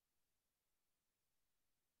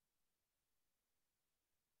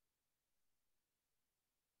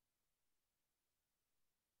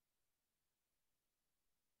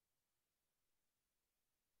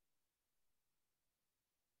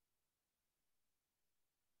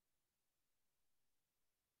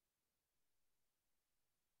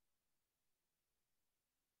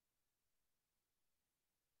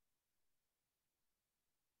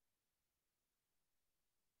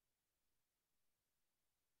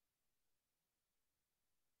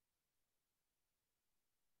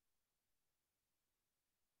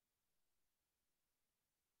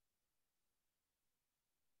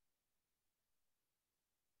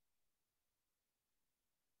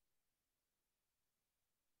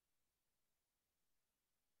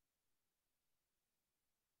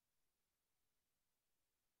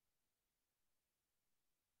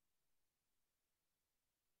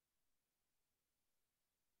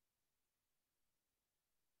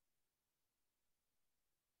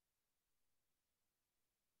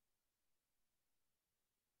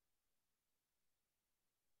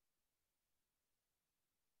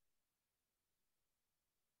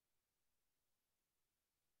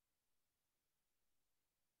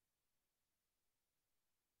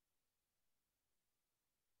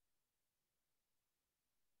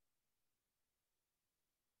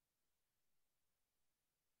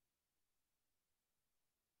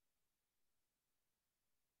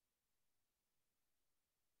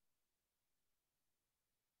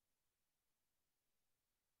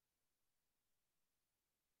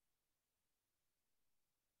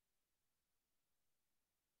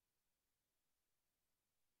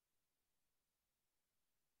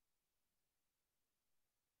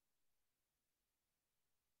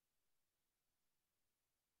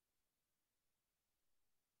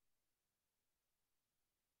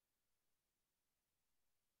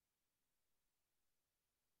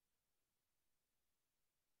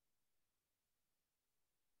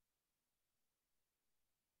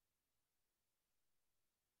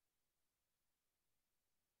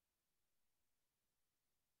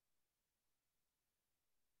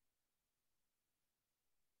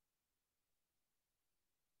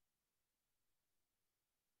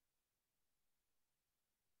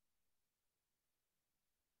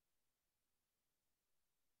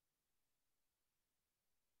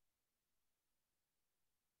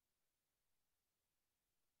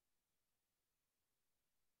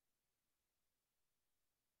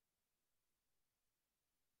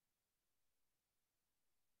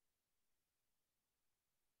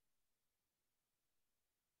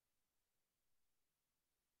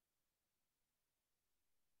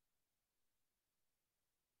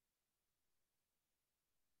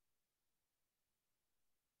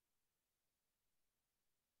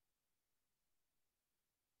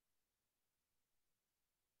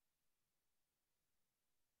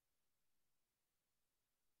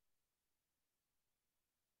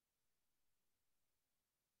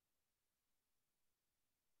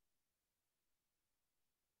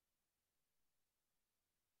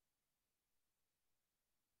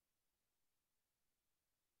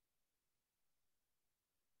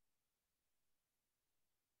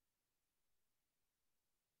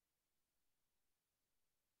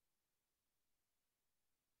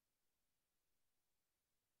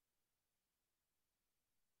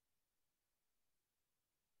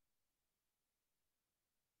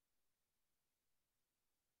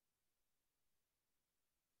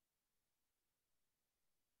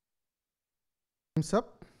time's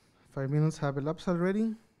up. 5 minutes have elapsed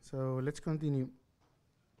already, so let's continue.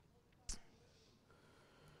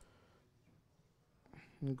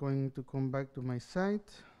 I'm going to come back to my site.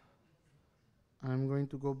 I'm going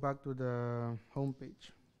to go back to the home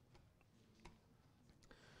page.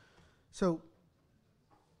 So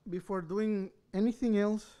before doing anything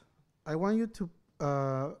else, I want you to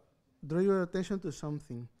draw your attention to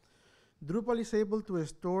something. Drupal is able to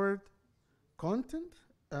store content,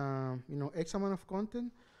 X amount of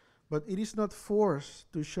content, but it is not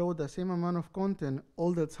forced to show the same amount of content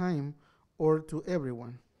all the time or to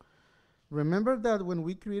everyone. Remember that when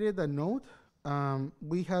we created a node,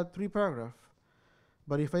 we had 3 paragraphs.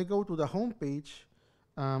 But if I go to the home page,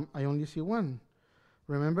 I only see 1.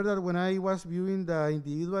 Remember that when I was viewing the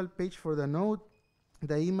individual page for the node,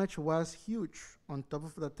 the image was huge on top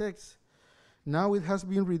of the text. Now it has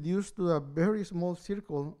been reduced to a very small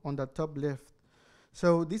circle on the top left.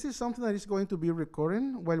 So this is something that is going to be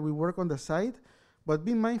recurring while we work on the site, but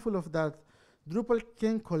be mindful of that. Drupal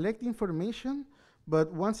can collect information,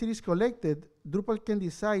 but once it is collected, Drupal can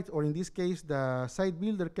decide, or in this case, the site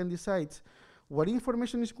builder can decide what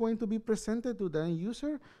information is going to be presented to the end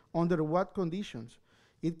user under what conditions.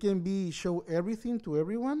 It can be show everything to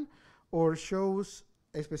everyone, or shows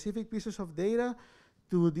a specific pieces of data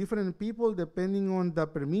to different people depending on the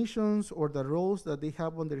permissions or the roles that they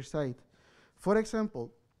have on their site. For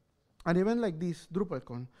example, an event like this,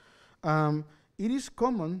 DrupalCon, it is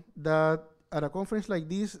common that at a conference like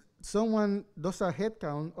this, someone does a head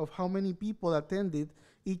count of how many people attended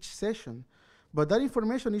each session. But that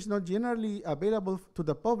information is not generally available to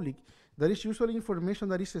the public. That is usually information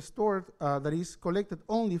that is stored, that is collected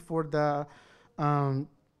only for the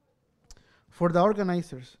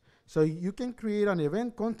organizers. So you can create an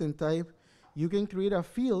event content type, you can create a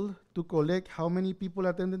field to collect how many people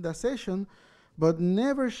attended the session, but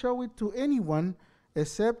never show it to anyone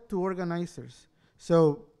except to organizers.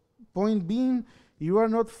 So point being, you are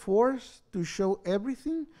not forced to show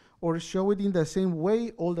everything or show it in the same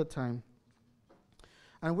way all the time.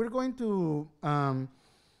 And we're going to learn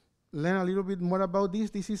a little bit more about this.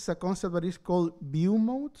 This is a concept that is called view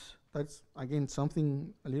modes. That's, again,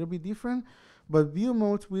 something a little bit different. But view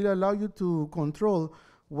modes will allow you to control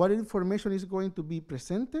what information is going to be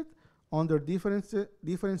presented under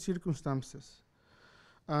different circumstances.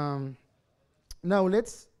 Now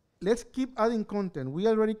let's keep adding content. We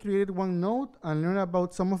already created one node and learned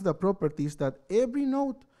about some of the properties that every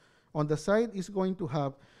node on the site is going to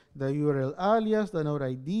have: the URL alias, the node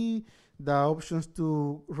ID, the options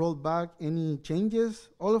to roll back any changes.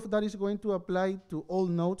 All of that is going to apply to all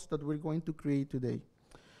nodes that we're going to create today.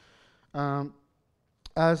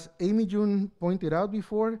 As Amy June pointed out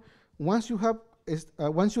before, once you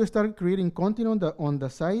start creating content on the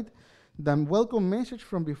site, the welcome message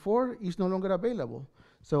from before is no longer available.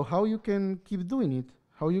 So how you can keep doing it?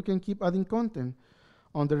 How you can keep adding content?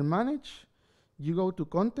 Under Manage, you go to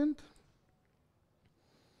Content,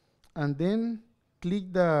 and then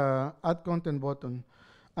click the Add Content button.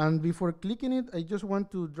 And before clicking it, I just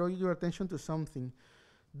want to draw your attention to something.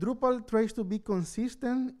 Drupal tries to be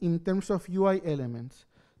consistent in terms of UI elements.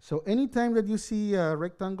 So anytime that you see a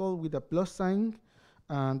rectangle with a plus sign,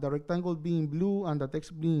 and the rectangle being blue and the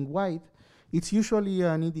text being white, it's usually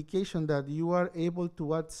an indication that you are able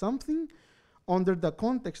to add something under the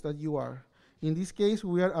context that you are. In this case,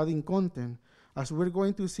 we are adding content. As we're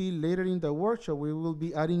going to see later in the workshop, we will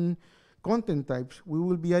be adding content types, we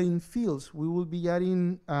will be adding fields, we will be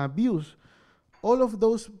adding views. All of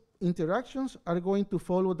those interactions are going to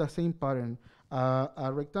follow the same pattern.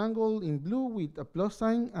 A rectangle in blue with a plus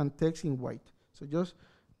sign and text in white. So just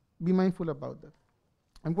be mindful about that.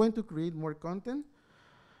 I'm going to create more content,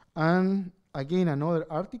 and again, another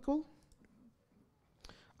article.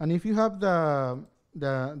 And if you have the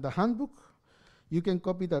handbook, you can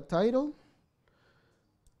copy the title.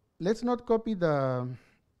 Let's not copy the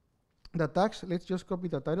tags, let's just copy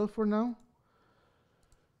the title for now.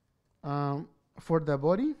 For the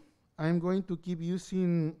body, I'm going to keep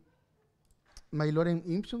using my Lorem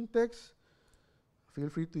Ipsum text. Feel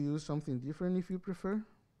free to use something different if you prefer.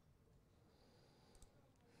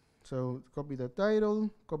 So copy the title,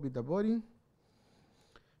 copy the body.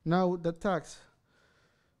 Now the tags.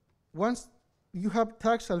 Once you have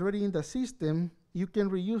tags already in the system, you can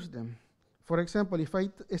reuse them. For example, if I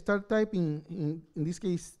start typing, in this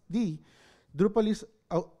case, D, Drupal is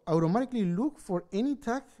automatically look for any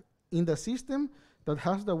tag in the system that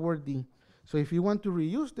has the word D. So if you want to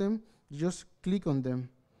reuse them, just click on them.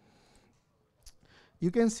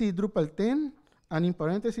 You can see Drupal 10, and in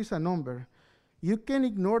parentheses, a number. You can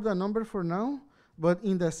ignore the number for now, but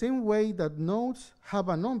in the same way that nodes have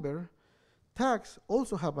a number, tags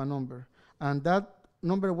also have a number. And that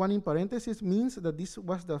number 1 in parentheses means that this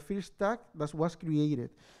was the first tag that was created.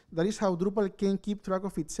 That is how Drupal can keep track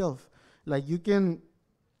of itself. Like you can,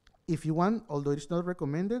 if you want, although it's not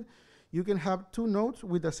recommended, you can have 2 nodes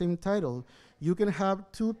with the same title. You can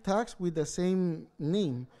have 2 tags with the same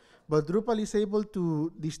name. but Drupal is able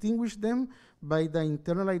to distinguish them by the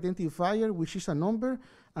internal identifier, which is a number,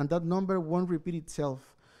 and that number won't repeat itself.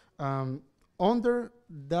 Under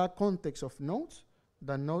the context of nodes,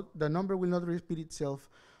 the number will not repeat itself.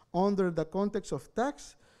 Under the context of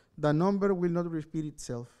tags, the number will not repeat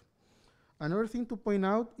itself. Another thing to point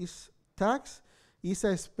out is tags is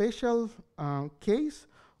a special case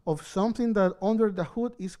of something that under the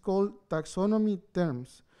hood is called taxonomy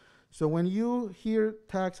terms. So when you hear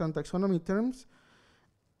tags and taxonomy terms,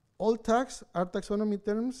 all tags are taxonomy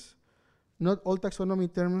terms, not all taxonomy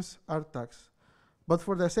terms are tags. But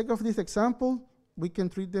for the sake of this example, we can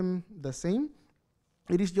treat them the same.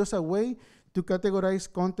 It is just a way to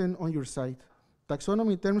categorize content on your site.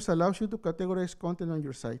 Taxonomy terms allows you to categorize content on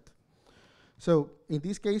your site. So in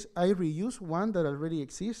this case, I reuse one that already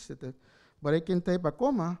existed, but I can type a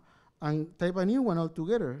comma and type a new one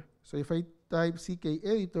altogether. So if I type CK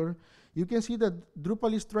editor, you can see that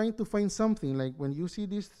Drupal is trying to find something. Like when you see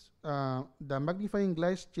this, the magnifying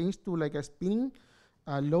glass change to like a spinning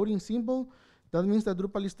loading symbol, that means that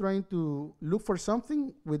Drupal is trying to look for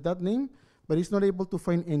something with that name, but it's not able to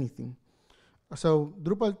find anything. So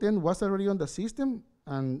Drupal 10 was already on the system,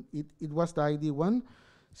 and it was the ID 1.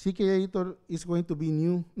 CK editor is going to be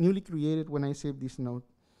newly created when I save this node.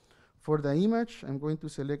 For the image, I'm going to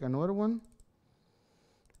select another one.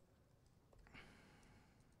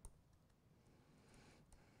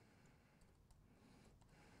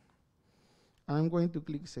 I'm going to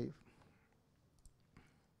click Save.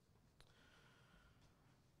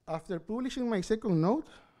 After publishing my second node,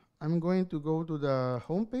 I'm going to go to the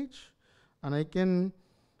home page, and I can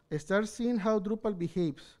start seeing how Drupal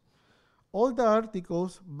behaves. All the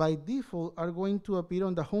articles by default are going to appear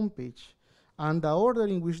on the home page, and the order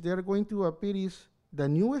in which they are going to appear is the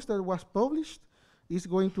newest that was published is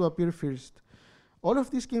going to appear first. All of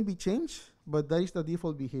this can be changed, but that is the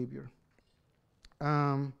default behavior.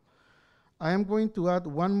 I am going to add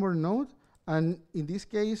one more node, and in this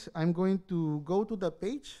case, I'm going to go to the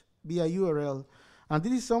page via URL. And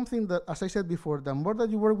this is something that, as I said before, the more that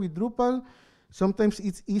you work with Drupal, sometimes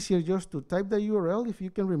it's easier just to type the URL, if you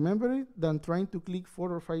can remember it, than trying to click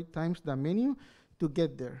 4 or 5 times the menu to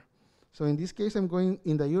get there. So in this case, I'm going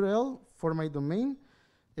in the URL for my domain,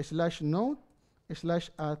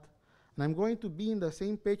 /node/add. And I'm going to be in the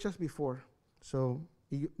same page as before. So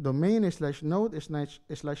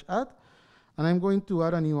domain/node/add, and I'm going to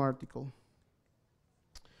add a new article.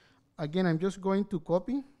 Again, I'm just going to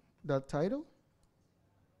copy that title.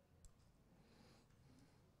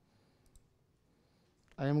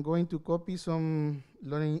 I am going to copy some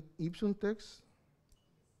lorem ipsum text.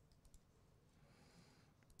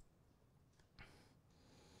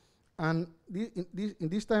 And in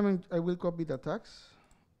this time, I will copy the tags.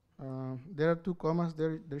 There are 2 commas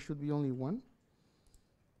there. There should be only 1.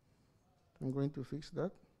 I'm going to fix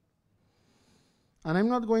that. And I'm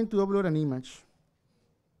not going to upload an image.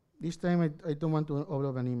 This time, I don't want to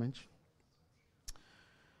upload an image.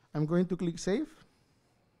 I'm going to click Save.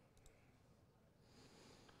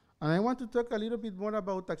 And I want to talk a little bit more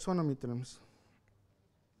about taxonomy terms.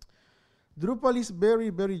 Drupal is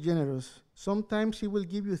very, very generous. Sometimes he will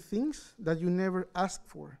give you things that you never asked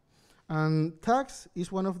for. And tags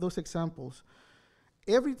is one of those examples.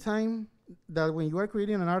 Every time that when you are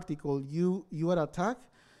creating an article, you add a tag,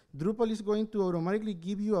 Drupal is going to automatically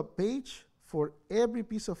give you a page for every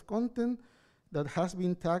piece of content that has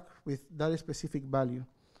been tagged with that specific value.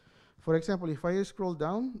 For example, if I scroll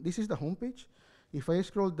down, this is the home page. If I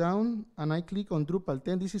scroll down and I click on Drupal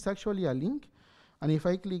 10, this is actually a link. And if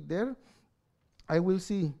I click there, I will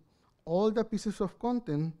see all the pieces of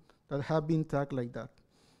content that have been tagged like that.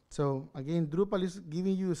 So again, Drupal is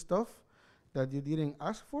giving you stuff that you didn't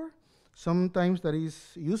ask for. Sometimes that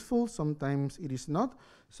is useful, sometimes it is not.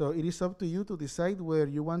 So it is up to you to decide whether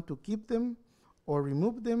you want to keep them or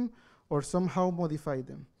remove them or somehow modify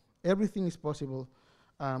them. Everything is possible.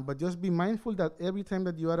 But just be mindful that every time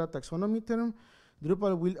that you add a taxonomy term,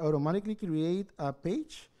 Drupal will automatically create a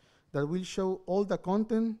page that will show all the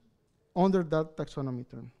content under that taxonomy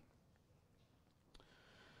term.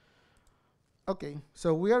 Okay,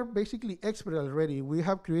 so we are basically expert already. We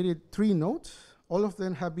have created 3 nodes. All of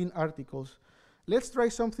them have been articles. Let's try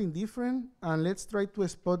something different, and let's try to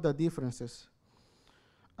spot the differences.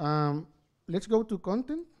 Let's go to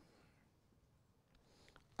content,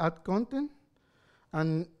 add content,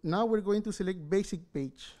 and now we're going to select basic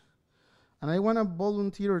page. And I want a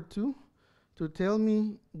volunteer or 2 to tell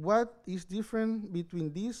me what is different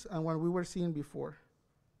between this and what we were seeing before.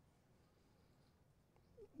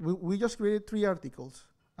 We just created 3 articles,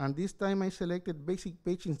 and this time I selected basic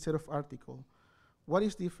page instead of article. What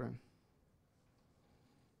is different?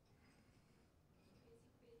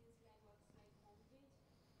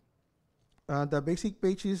 The basic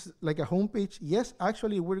page is like a home page. Yes,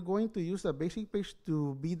 actually, we're going to use the basic page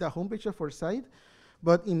to be the home page of our site.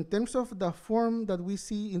 But in terms of the form that we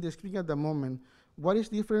see in the screen at the moment, what is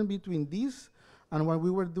different between this and what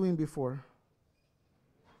we were doing before?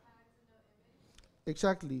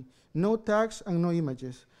 Exactly. No tags and no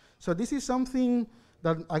images. So this is something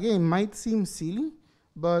that, again, might seem silly,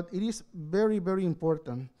 but it is very, very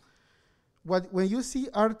important. When you see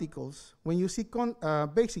articles, when you see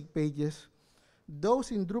basic pages,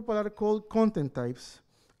 those in Drupal are called content types.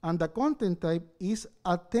 And the content type is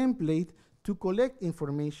a template to collect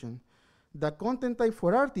information. The content type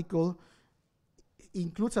for article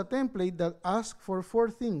includes a template that asks for 4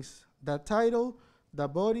 things: the title, the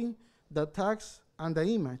body, the tags, and the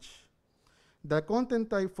image. The content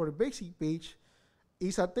type for basic page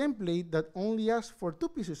is a template that only asks for 2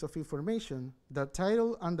 pieces of information: the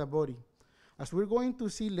title and the body. As we're going to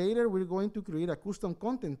see later, we're going to create a custom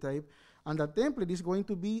content type, and the template is going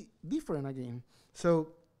to be different again.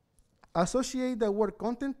 So associate the word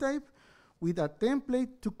content type with a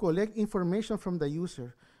template to collect information from the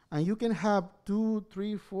user. And you can have 2,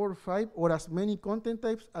 3, 4, 5, or as many content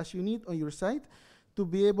types as you need on your site to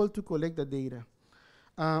be able to collect the data.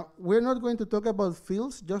 We're not going to talk about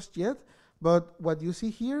fields just yet, but what you see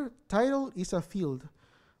here, title is a field,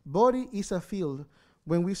 body is a field.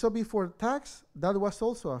 When we saw before tags, that was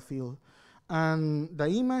also a field. And the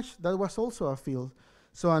image, that was also a field.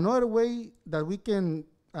 So another way that we can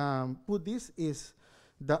put this is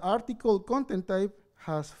the article content type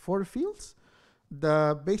has 4 fields.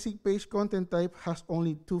 The basic page content type has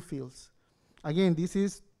only 2 fields. Again, this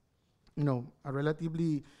is, a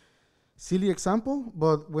relatively silly example,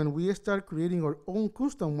 but when we start creating our own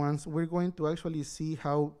custom ones, we're going to actually see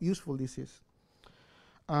how useful this is.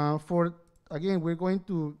 Again, we're going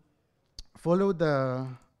to follow the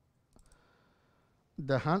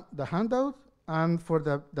handout, and for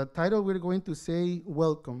the title, we're going to say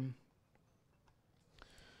welcome.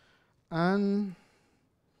 And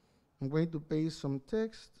I'm going to paste some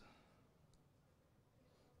text.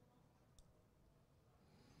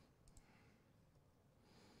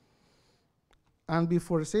 And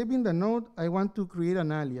before saving the node, I want to create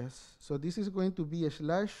an alias. So this is going to be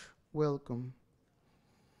 /welcome.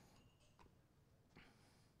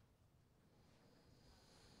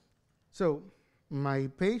 So my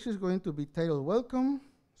page is going to be titled welcome,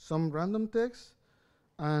 some random text,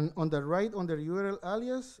 and on the right, on the URL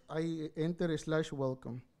alias, I enter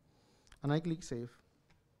 /welcome, and I click save.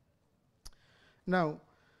 Now,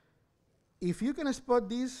 if you can spot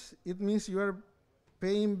this, it means you are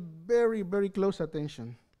paying very, very close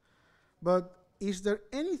attention. But is there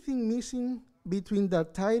anything missing between the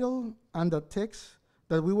title and the text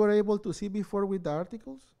that we were able to see before with the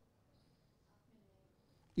articles?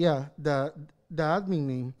 Yeah, the admin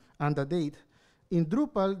name and the date. In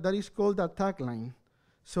Drupal, that is called a tagline.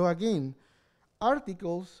 So again,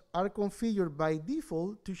 articles are configured by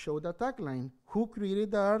default to show the tagline, who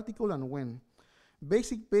created the article and when.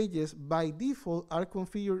 Basic pages by default are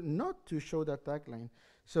configured not to show the tagline.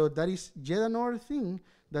 So that is yet another thing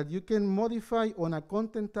that you can modify on a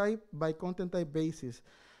content type by content type basis.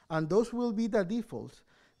 And those will be the defaults.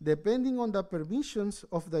 Depending on the permissions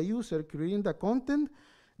of the user creating the content,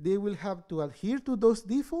 they will have to adhere to those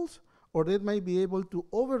defaults, or they might be able to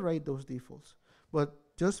override those defaults. But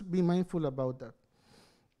just be mindful about that.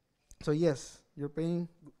 So yes, you're paying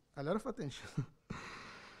a lot of attention.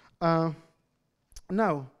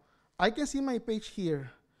 Now, I can see my page here.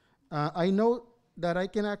 I know that I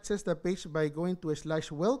can access the page by going to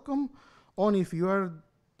 /welcome, or if you are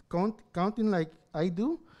counting like I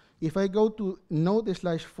do, if I go to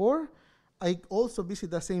node/4, I also visit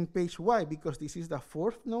the same page. Why? Because this is the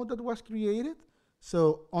 4th node that was created.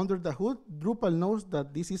 So under the hood, Drupal knows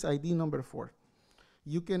that this is ID number 4.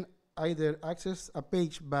 You can either access a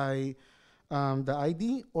page by the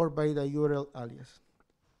ID or by the URL alias.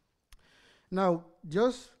 Now,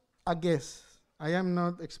 just a guess. I am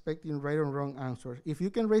not expecting right or wrong answers. If you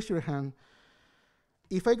can raise your hand,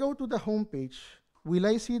 if I go to the home page, will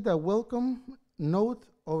I see the welcome node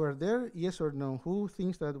over there? Yes or no? Who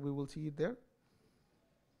thinks that we will see it there?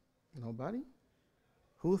 Nobody?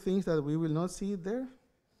 Who thinks that we will not see it there?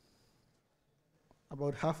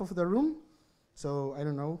 About half of the room. So I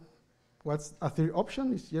don't know what's a third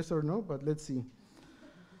option, is yes or no, but let's see.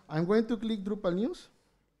 I'm going to click Drupal News.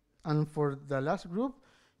 And for the last group,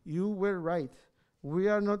 you were right. We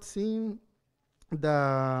are not seeing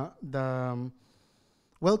the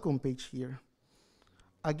welcome page here.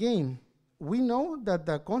 Again, we know that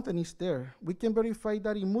the content is there. We can verify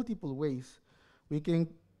that in multiple ways. We can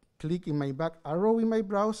click in my back arrow in my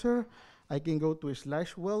browser. I can go to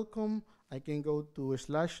 /welcome. I can go to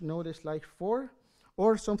 /node/4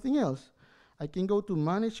 or something else. I can go to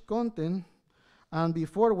manage content, and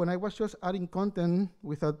before, when I was just adding content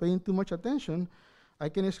without paying too much attention, I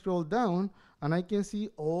can scroll down and I can see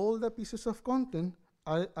all the pieces of content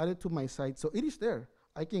added to my site. So it is there.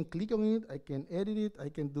 I can click on it, I can edit it, I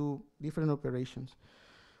can do different operations.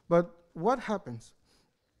 But what happens?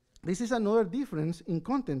 This is another difference in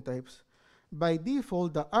content types. By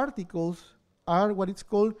default, the articles are what it's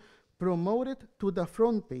called promoted to the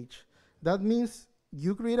front page. That means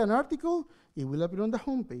you create an article, it will appear on the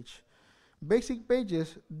home page. Basic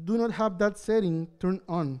pages do not have that setting turned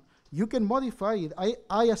on. You can modify it.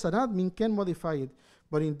 I as an admin can modify it,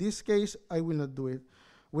 but in this case, I will not do it.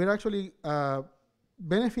 We're actually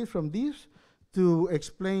benefit from this to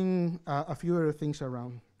explain a few other things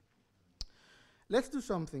around. Let's do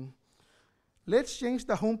something. Let's change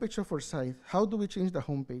the homepage of our site. How do we change the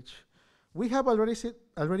homepage? We have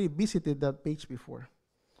already visited that page before.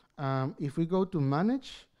 If we go to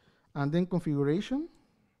Manage and then Configuration,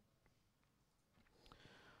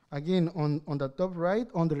 again, on the top right,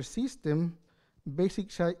 under System,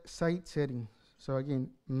 Basic Site Settings. So again,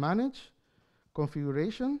 Manage,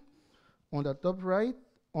 Configuration, on the top right,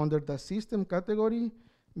 under the System category,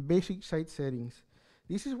 Basic Site Settings.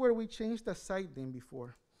 This is where we changed the site name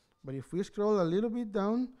before. But if we scroll a little bit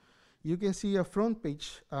down, you can see a front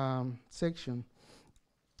page section.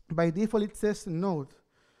 By default, it says Node.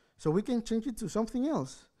 So we can change it to something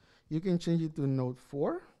else. You can change it to Node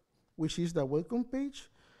 4, which is the welcome page,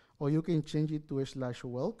 or you can change it to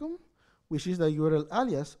 /welcome, which is the URL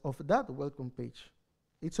alias of that welcome page.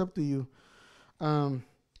 It's up to you.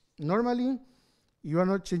 Normally, you are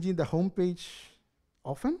not changing the home page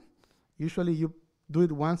often. Usually you do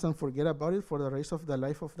it once and forget about it for the rest of the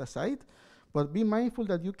life of the site. But be mindful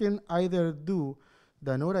that you can either do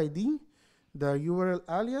the node ID, the URL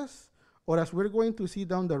alias, or as we're going to see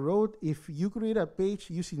down the road, if you create a page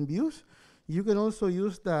using views, you can also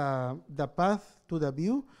use the path to the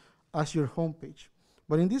view as your home page.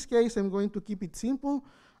 But in this case, I'm going to keep it simple.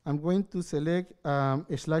 I'm going to select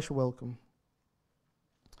 /welcome.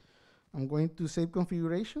 I'm going to save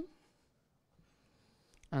configuration.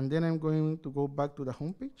 And then I'm going to go back to the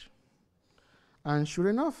home page. And sure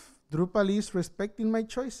enough, Drupal is respecting my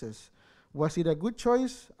choices. Was it a good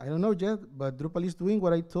choice? I don't know yet, but Drupal is doing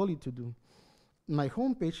what I told it to do. My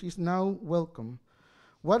home page is now welcome.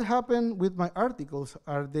 What happened with my articles?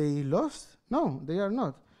 Are they lost? No, they are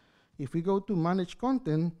not. If we go to manage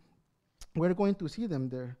content, we're going to see them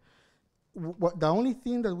there. The only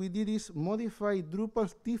thing that we did is modify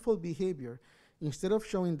Drupal's default behavior. Instead of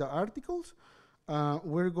showing the articles,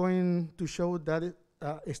 we're going to show that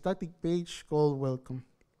a static page called welcome.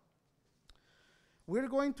 We're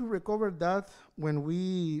going to recover that when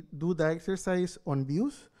we do the exercise on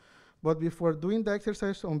views. But before doing the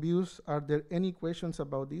exercise on views, are there any questions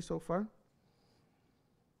about this so far?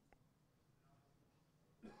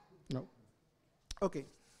 No. Okay.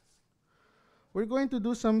 We're going to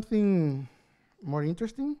do something more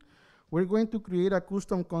interesting. We're going to create a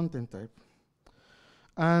custom content type.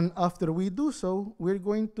 And after we do so, we're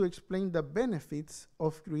going to explain the benefits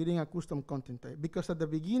of creating a custom content type. Because at the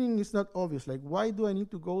beginning, it's not obvious. Like, why do I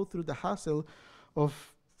need to go through the hassle of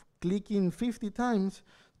clicking 50 times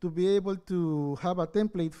to be able to have a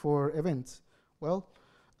template for events? Well,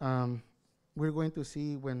 we're going to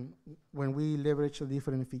see when we leverage the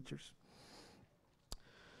different features.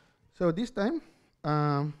 So this time,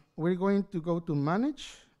 we're going to go to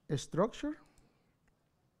manage a structure,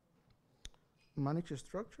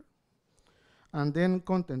 and then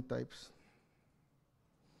content types.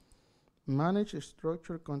 Manage a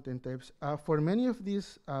structure, content types. For many of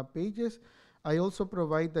these pages, I also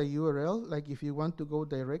provide the URL, like if you want to go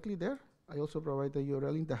directly there, I also provide the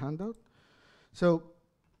URL in the handout. So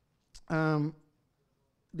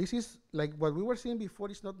this is like what we were saying before,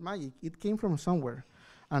 it's not magic, it came from somewhere.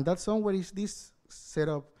 And that somewhere is this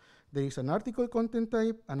setup. There is an article content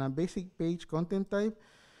type and a basic page content type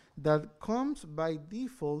that comes by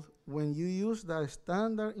default when you use the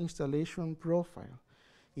standard installation profile.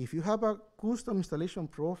 If you have a custom installation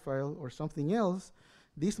profile or something else,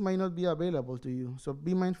 this might not be available to you. So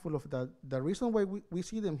be mindful of that. The reason why we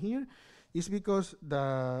see them here is because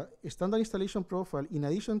the standard installation profile, in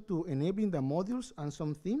addition to enabling the modules and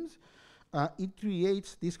some themes, it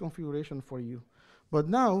creates this configuration for you. But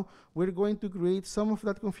now we're going to create some of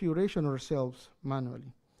that configuration ourselves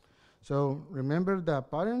manually. So remember the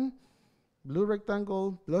pattern, blue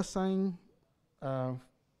rectangle, plus sign,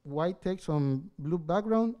 white text on blue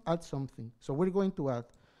background, add something. So we're going to add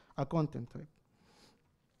a content type.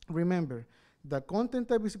 Remember, The content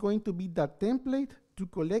type is going to be the template to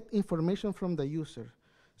collect information from the user.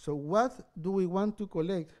 So what do we want to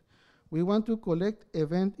collect? We want to collect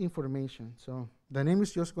event information. So the name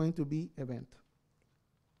is just going to be event.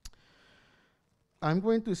 I'm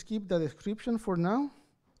going to skip the description for now,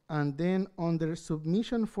 and then under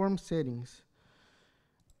submission form settings.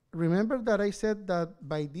 Remember that I said that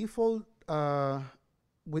by default,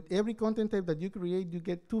 with every content type that you create, you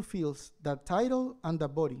get two fields, the title and the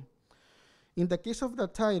body. In the case of the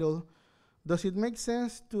title, does it make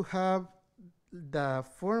sense to have the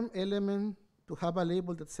form element to have a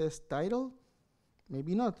label that says title?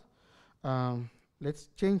 Maybe not. Let's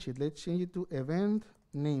change it. Let's change it to event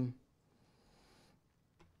name.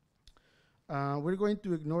 We're going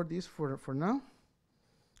to ignore this for now.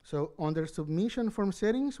 So under submission form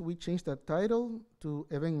settings, we change the title to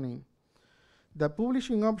event name. The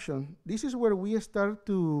publishing option, this is where we start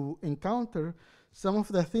to encounter some of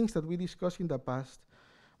the things that we discussed in the past.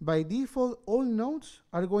 By default, all nodes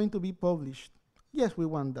are going to be published. Yes, we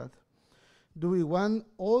want that. Do we want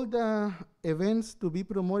all the events to be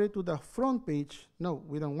promoted to the front page? No,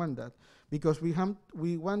 we don't want that, because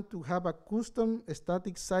we want to have a custom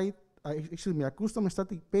static site, a custom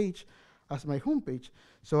static page as my home page.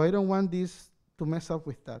 So I don't want this to mess up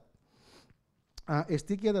with that.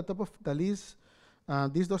 Sticky at the top of the list,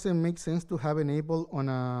 this doesn't make sense to have enabled on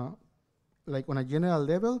a general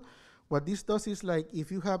level. What this does is, like,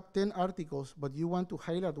 if you have 10 articles, but you want to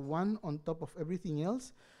highlight one on top of everything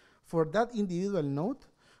else, for that individual node,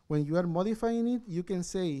 when you are modifying it, you can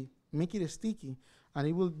say, make it sticky, and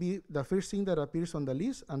it will be the first thing that appears on the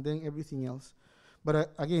list, and then everything else.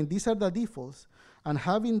 But again, these are the defaults, and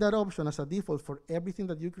having that option as a default for everything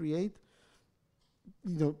that you create,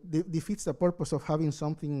 defeats the purpose of having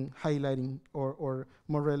something highlighting or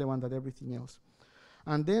more relevant than everything else.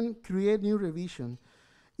 And then create new revision.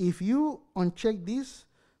 If you uncheck this,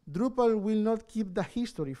 Drupal will not keep the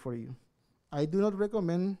history for you. I do not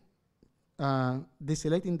recommend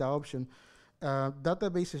deselecting the option.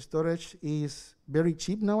 Database storage is very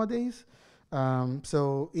cheap nowadays,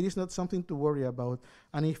 so it is not something to worry about.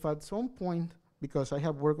 And if at some point, because I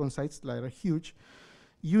have worked on sites that are huge,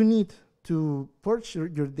 you need to purge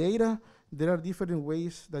your data, there are different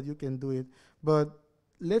ways that you can do it. But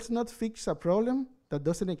let's not fix a problem that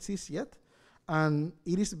doesn't exist yet. And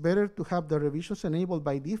it is better to have the revisions enabled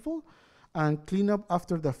by default and clean up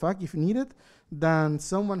after the fact if needed, than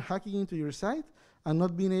someone hacking into your site and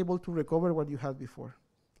not being able to recover what you had before.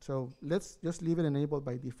 So let's just leave it enabled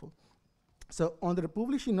by default. So under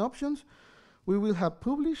publishing options, we will have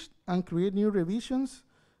published and create new revisions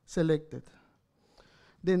selected.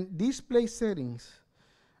 Then display settings.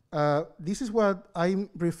 This is what I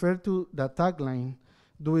refer to the tagline.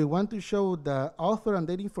 Do we want to show the author and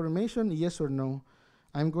date information, yes or no?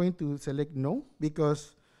 I'm going to select no,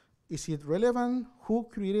 because is it relevant who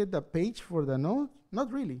created the page for the node?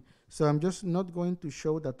 Not really. So I'm just not going to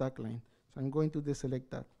show the tagline. So I'm going to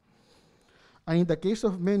deselect that. And in the case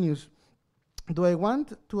of menus, do I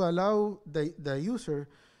want to allow the user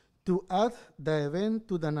to add the event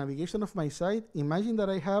to the navigation of my site? Imagine that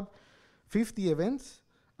I have 50 events,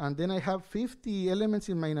 and then I have 50 elements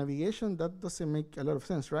in my navigation. That doesn't make a lot of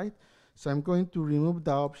sense, right? So I'm going to remove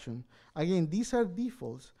the option. Again, these are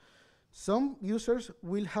defaults. Some users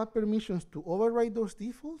will have permissions to override those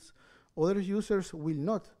defaults. Other users will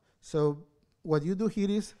not. So what you do here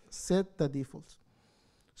is set the defaults.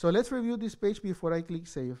 So let's review this page before I click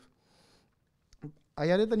save. I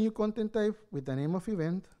added a new content type with the name of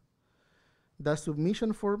event. The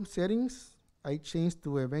submission form settings, I changed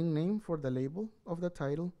to event name for the label of the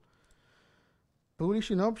title.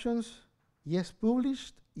 Publishing options, yes,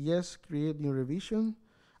 published, yes, create new revision.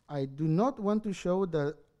 I do not want to show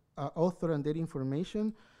the author and date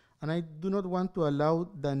information, and I do not want to allow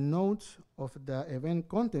the nodes of the event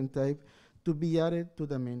content type to be added to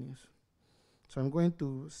the menus. So I'm going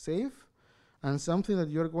to save, and something that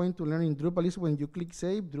you're going to learn in Drupal is when you click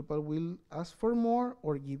save, Drupal will ask for more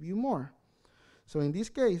or give you more. So in this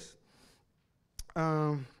case,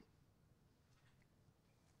 I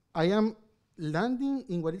am landing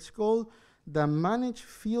in what is called the manage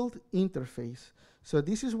field interface. So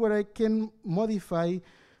this is where I can modify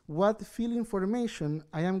what field information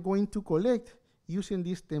I am going to collect using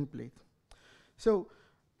this template. So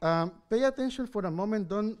pay attention for a moment,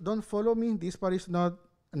 don't follow me. This part is not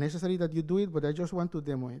necessary that you do it, but I just want to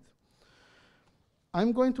demo it.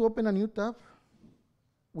 I'm going to open a new tab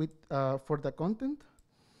with for the content,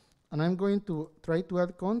 and I'm going to try to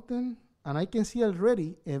add content, and I can see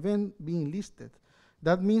already event being listed.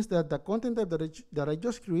 That means that the content type that I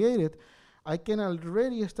just created, I can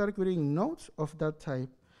already start creating nodes of that type.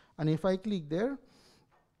 And if I click there,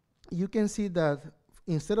 you can see that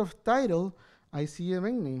instead of title, I see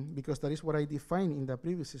event name, because that is what I defined in the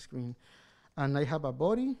previous screen. And I have a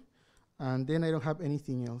body, and then I don't have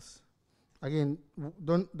anything else. Again,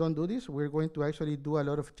 don't do this. We're going to actually do a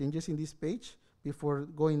lot of changes in this page before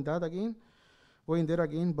going there again.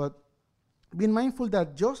 But be mindful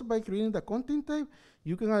that just by creating the content type,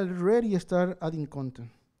 you can already start adding content.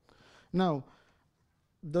 Now,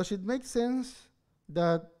 does it make sense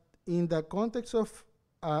that in the context of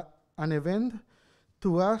an event,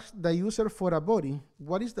 to ask the user for a body?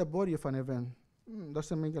 What is the body of an event?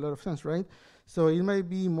 Doesn't make a lot of sense, right? So it might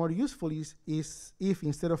be more useful is if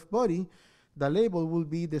instead of body, the label will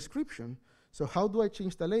be description. So how do I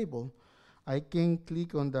change the label? I can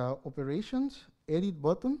click on the operations, edit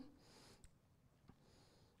button,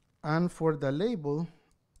 and for the label,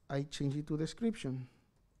 I change it to description.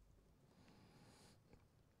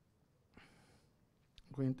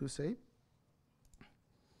 Going to save.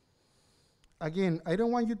 Again, I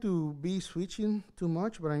don't want you to be switching too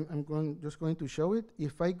much, but I'm just going to show it.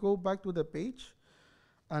 If I go back to the page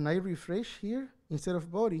and I refresh here, instead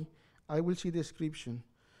of body, I will see description.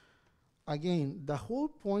 Again, the whole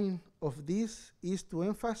point of this is to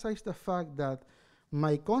emphasize the fact that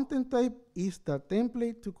my content type is the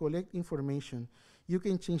template to collect information. You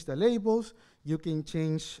can change the labels, you can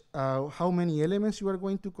change how many elements you are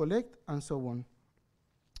going to collect, and so on.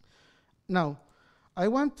 Now, I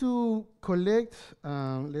want to collect,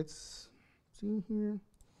 let's see here.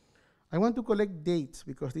 I want to collect dates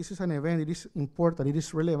because this is an event, it is important, it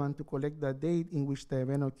is relevant to collect the date in which the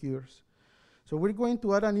event occurs. So we're going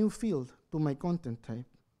to add a new field to my content type.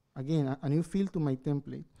 Again, a new field to my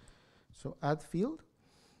template. So add field.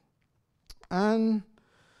 And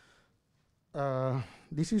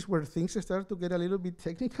this is where things start to get a little bit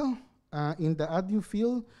technical. In the add new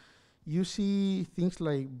field, you see things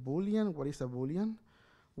like Boolean. What is a Boolean?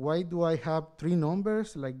 Why do I have 3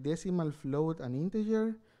 numbers like decimal, float, and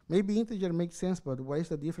integer? Maybe integer makes sense, but why is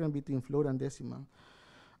the difference between float and decimal?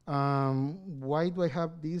 Why do I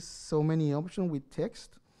have these so many options with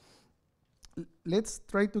text? Let's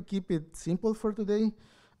try to keep it simple for today.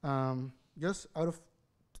 Just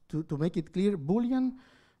to make it clear, Boolean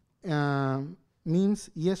means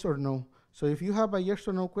yes or no. So if you have a yes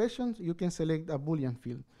or no question, you can select a Boolean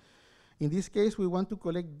field. In this case, we want to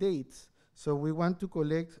collect dates. So we want to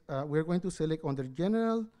collect, we're going to select under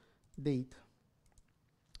general, date.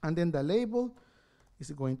 And then the label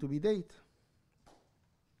is going to be date.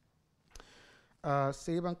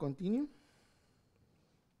 Save and continue.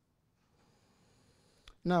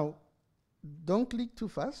 Now, don't click too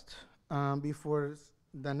fast. Before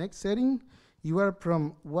the next setting, you are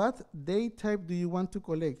from what date type do you want to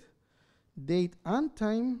collect? Date and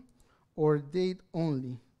time or date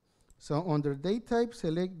only? So under date type,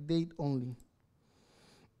 select date only.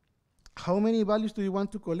 How many values do you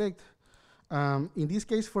want to collect? In this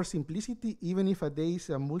case, for simplicity, even if a day is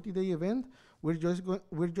a multi-day event, we're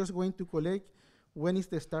just going to collect when is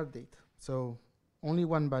the start date. So only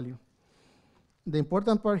one value. The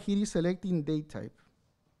important part here is selecting date type.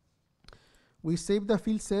 We save the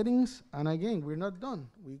field settings, and again, we're not done.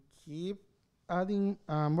 We keep adding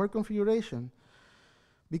more configuration.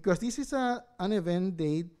 Because this is an event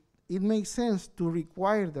date, it makes sense to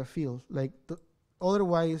require the field. Like,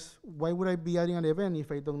 otherwise, why would I be adding an event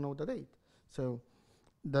if I don't know the date? So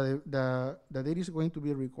the date is going to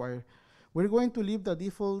be required. We're going to leave the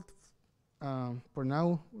default for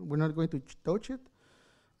now. We're not going to touch it.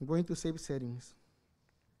 I'm going to save settings.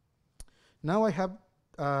 Now I have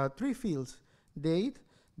 3 fields: date,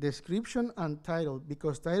 description, and title.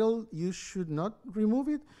 Because title, you should not remove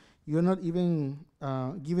it. You're not even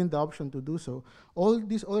given the option to do so. All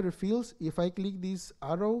these other fields, if I click this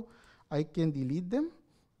arrow, I can delete them,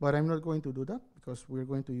 but I'm not going to do that because we're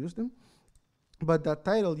going to use them. But the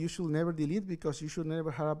title, you should never delete because you should never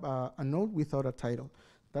have a node without a title.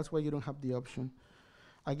 That's why you don't have the option.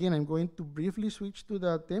 Again, I'm going to briefly switch to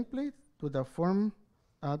the template, to the form,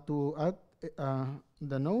 to add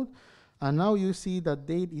the node. And now you see that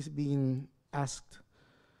date is being asked.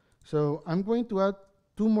 So I'm going to add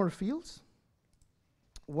 2 more fields.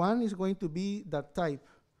 One is going to be the type.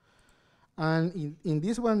 And in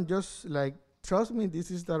this one, just like, trust me, this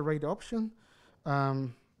is the right option.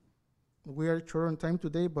 We are short on time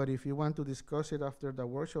today, but if you want to discuss it after the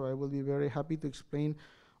workshop, I will be very happy to explain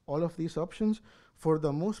all of these options. For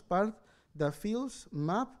the most part, the fields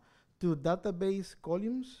map to database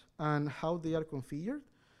columns and how they are configured.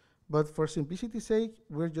 But for simplicity's sake,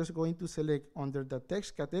 we're just going to select under the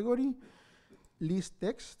text category, list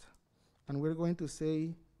text, and we're going to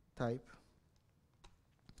say type.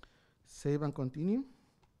 Save and continue.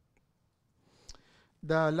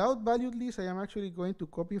 The allowed valued list I am actually going to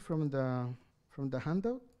copy from the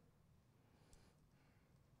handout.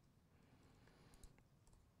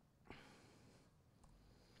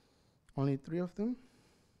 Only 3 of them,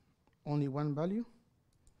 only one value.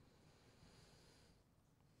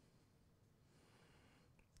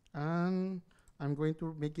 And I'm going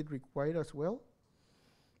to make it required as well.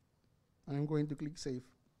 I'm going to click Save.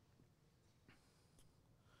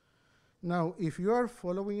 Now, if you are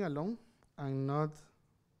following along and not,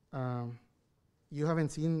 you haven't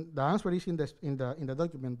seen the answer is in the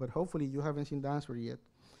document, but hopefully you haven't seen the answer yet.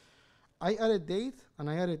 I added date and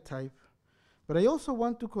I added type, but I also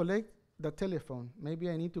want to collect the telephone. Maybe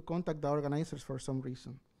I need to contact the organizers for some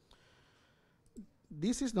reason.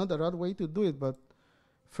 This is not the right way to do it, but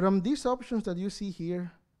from these options that you see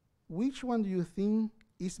here, which one do you think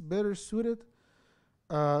is better suited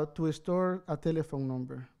to store a telephone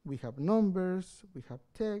number? We have numbers, we have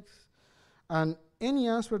text, and any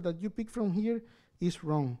answer that you pick from here is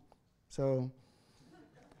wrong. So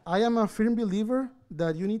I am a firm believer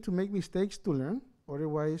that you need to make mistakes to learn,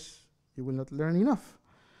 otherwise you will not learn enough.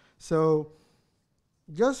 So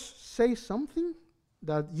just say something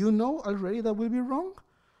that you know already that will be wrong,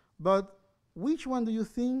 but which one do you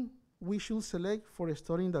think we should select for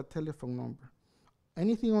storing the telephone number?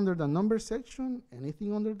 Anything under the number section?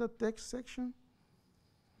 Anything under the text section?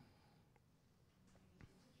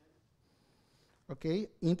 Okay,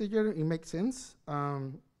 integer, it makes sense.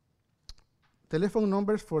 Telephone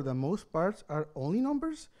numbers for the most part are only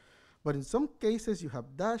numbers, but in some cases you have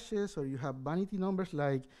dashes or you have vanity numbers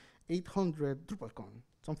like 800 DrupalCon,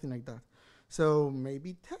 something like that. So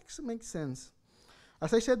maybe text makes sense.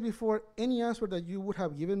 As I said before, any answer that you would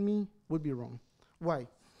have given me would be wrong. Why?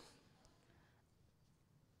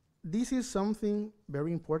 This is something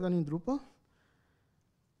very important in Drupal.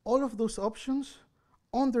 All of those options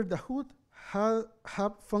under the hood have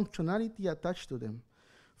functionality attached to them.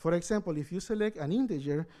 For example, if you select an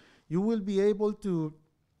integer, you will be able to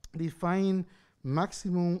define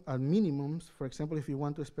maximum and minimums. For example, if you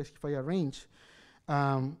want to specify a range.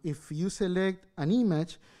 If you select an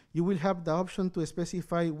image, you will have the option to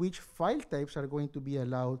specify which file types are going to be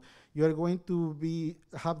allowed. You are going to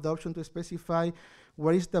have the option to specify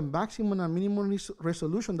what is the maximum and minimum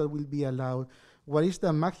resolution that will be allowed, what is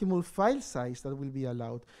the maximum file size that will be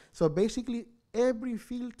allowed. So basically, every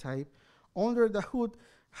field type under the hood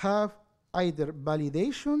have either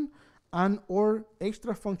validation and or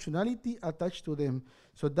extra functionality attached to them.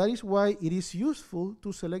 So that is why it is useful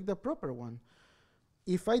to select the proper one.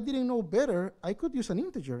 If I didn't know better, I could use an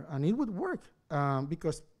integer and it would work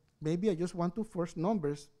because maybe I just want to force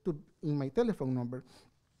numbers in my telephone number.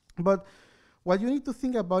 But what you need to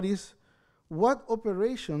think about is what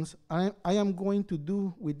operations I am going to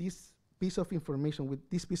do with this piece of information, with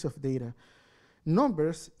this piece of data.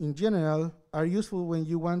 Numbers, in general, are useful when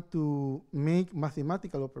you want to make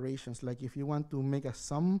mathematical operations, like if you want to make a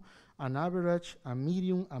sum, an average, a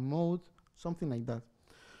median, a mode, something like that,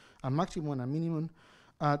 a maximum and a minimum.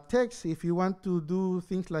 Text, if you want to do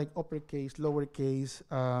things like uppercase, lowercase,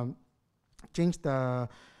 change the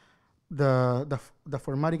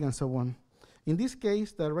formatting and so on. In this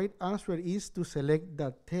case, the right answer is to select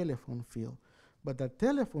the telephone field, but the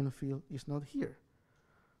telephone field is not here.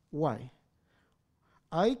 Why?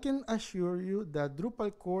 I can assure you that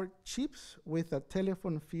Drupal core ships with a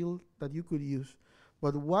telephone field that you could use,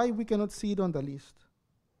 but why we cannot see it on the list?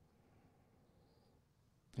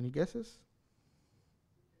 Any guesses?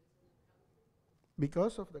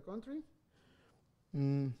 Because of the country?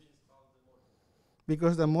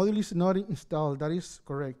 Because the module is not installed, that is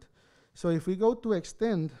correct. So if we go to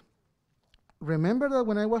extend, remember that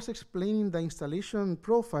when I was explaining the installation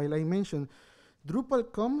profile, I mentioned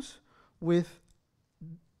Drupal comes with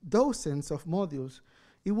dozens of modules.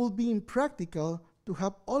 It will be impractical to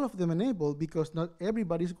have all of them enabled because not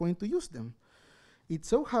everybody is going to use them. It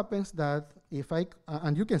so happens that if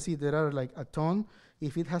and you can see there are like a ton.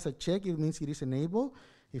 If it has a check, it means it is enabled.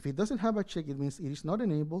 If it doesn't have a check, it means it is not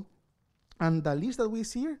enabled. And the list that we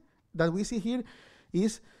see here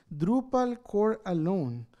is Drupal core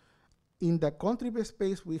alone. In the contrib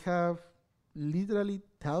space, we have literally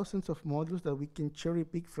thousands of modules that we can cherry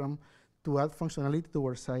pick from to add functionality to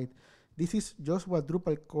our site. This is just what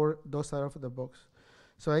Drupal core does out of the box.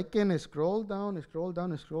 So I can scroll down,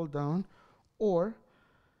 or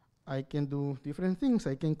I can do different things.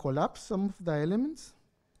 I can collapse some of the elements,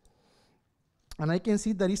 and I can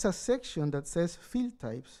see there is a section that says field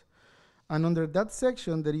types. And under that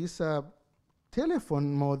section, there is a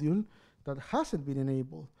telephone module that hasn't been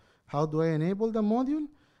enabled. How do I enable the module?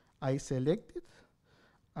 I select it,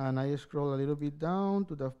 and I scroll a little bit down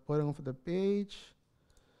to the bottom of the page,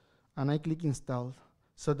 and I click install.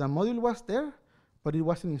 So the module was there, but it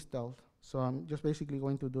wasn't installed. So I'm just basically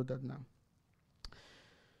going to do that now.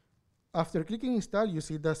 After clicking install, you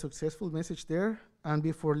see the successful message there. And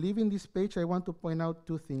before leaving this page, I want to point out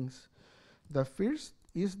two things. The first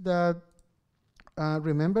is that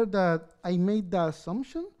remember that I made the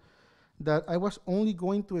assumption that I was only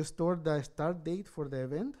going to store the start date for the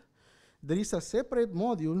event. There is a separate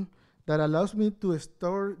module that allows me to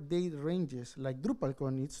store date ranges, like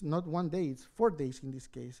DrupalCon. It's not 1 day, it's 4 days in this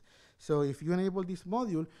case. So if you enable this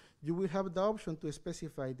module, you will have the option to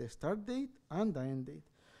specify the start date and the end date.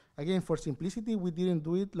 Again, for simplicity, we didn't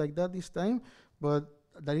do it like that this time, but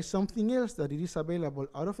there is something else that it is available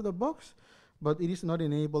out of the box, but it is not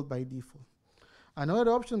enabled by default.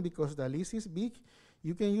 Another option, because the list is big,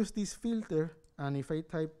 you can use this filter, and if I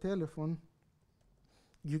type telephone,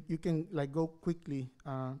 you can like go quickly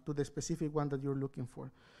to the specific one that you're looking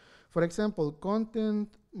for. For example,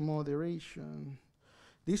 content moderation.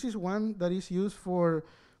 This is one that is used for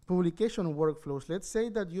publication workflows. Let's say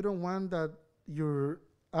that you don't want that your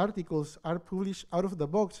articles are published out of the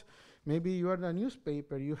box. Maybe you are a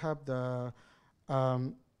newspaper, you have the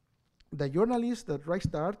journalist that writes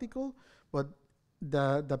the article, but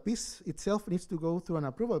the piece itself needs to go through an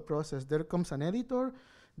approval process. There comes an editor.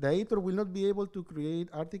 The editor will not be able to create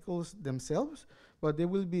articles themselves, but they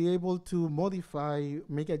will be able to modify,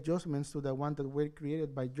 make adjustments to the one that were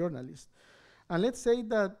created by journalists. And let's say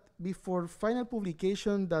that before final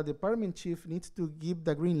publication, the department chief needs to give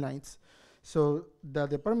the green lights. So the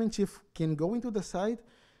department chief can go into the site.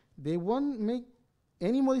 They won't make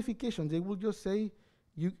any modifications. They will just say,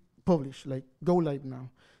 you publish, like go live now.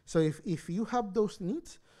 So if you have those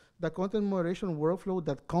needs, the content moderation workflow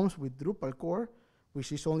that comes with Drupal core,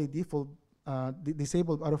 which is only default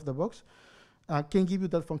disabled out of the box, can give you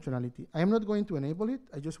that functionality. I am not going to enable it.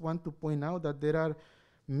 I just want to point out that there are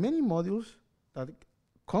many modules that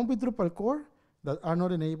come with Drupal core that are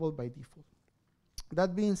not enabled by default.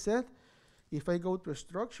 That being said, if I go to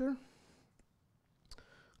structure,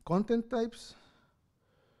 content types,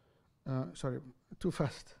 sorry, too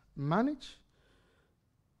fast, manage,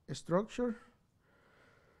 structure,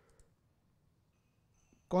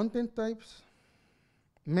 content types.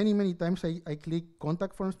 Many times I click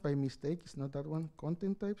contact forms by mistake. It's not that one,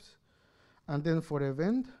 content types. And then for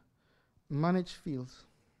event, manage fields.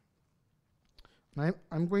 Now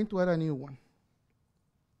I'm going to add a new one.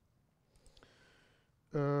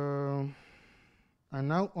 And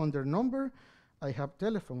now under number, I have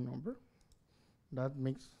telephone number. That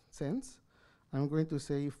makes sense. I'm going to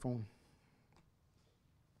say phone.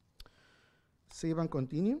 Save and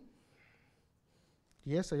continue.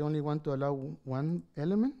 Yes, I only want to allow one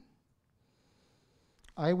element.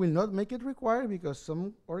 I will not make it required because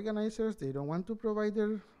some organizers, they don't want to provide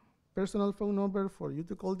their personal phone number for you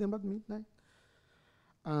to call them at midnight.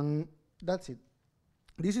 And that's it.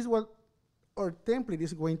 This is what our template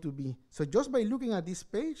is going to be. So just by looking at this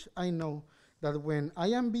page, I know that when I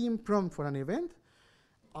am being prompted for an event,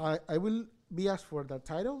 I will be asked for the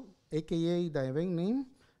title, AKA the event name,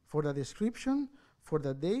 for the description, for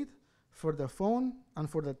the date, for the phone, and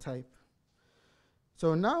for the type.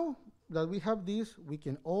 So now that we have this, we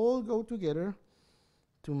can all go together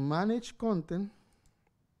to manage content,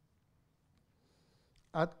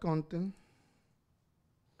 add content,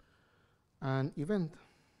 and event.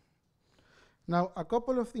 Now, a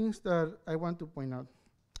couple of things that I want to point out.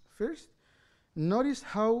 First, notice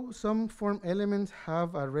how some form elements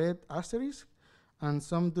have a red asterisk and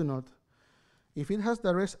some do not. If it has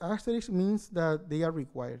the red asterisk, means that they are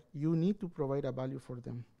required. You need to provide a value for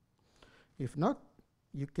them. If not,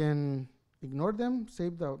 you can ignore them,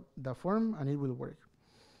 save the form, and it will work.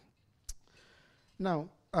 Now,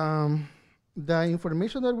 the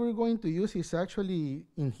information that we're going to use is actually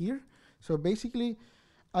in here. So basically,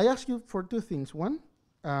 I ask you for two things. One,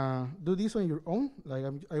 do this on your own. Like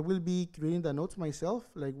I will be creating the notes myself,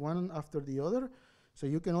 like one after the other. So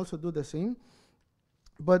you can also do the same.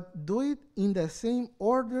 But do it in the same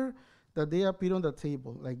order that they appear on the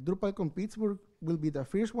table. Like DrupalCon Pittsburgh will be the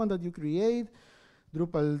first one that you create,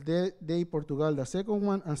 Drupal Day Portugal the second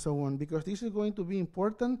one, and so on, because this is going to be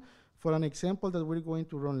important for an example that we're going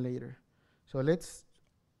to run later. So let's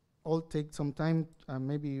all take some time,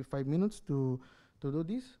 maybe 5 minutes to do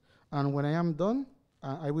this. And when I am done,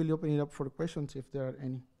 I will open it up for questions if there are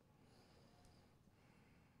any.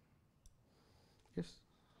 Yes?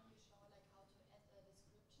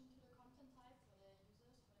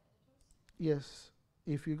 Yes,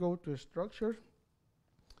 if you go to structure,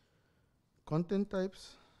 content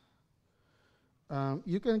types,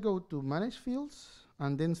 you can go to manage fields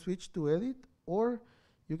and then switch to edit, or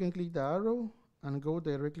you can click the arrow and go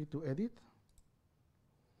directly to edit.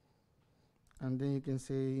 And then you can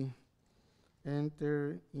say,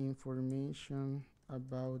 enter information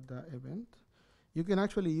about the event. You can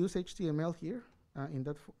actually use HTML here in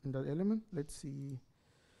that element. Let's see.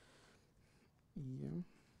 Yeah.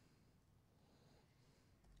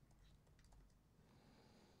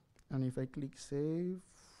 And if I click save,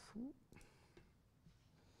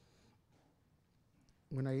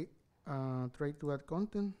 when I try to add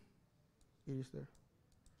content, it is there.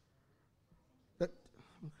 Okay.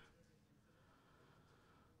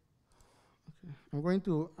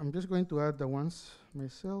 I'm just going to add the ones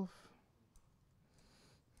myself.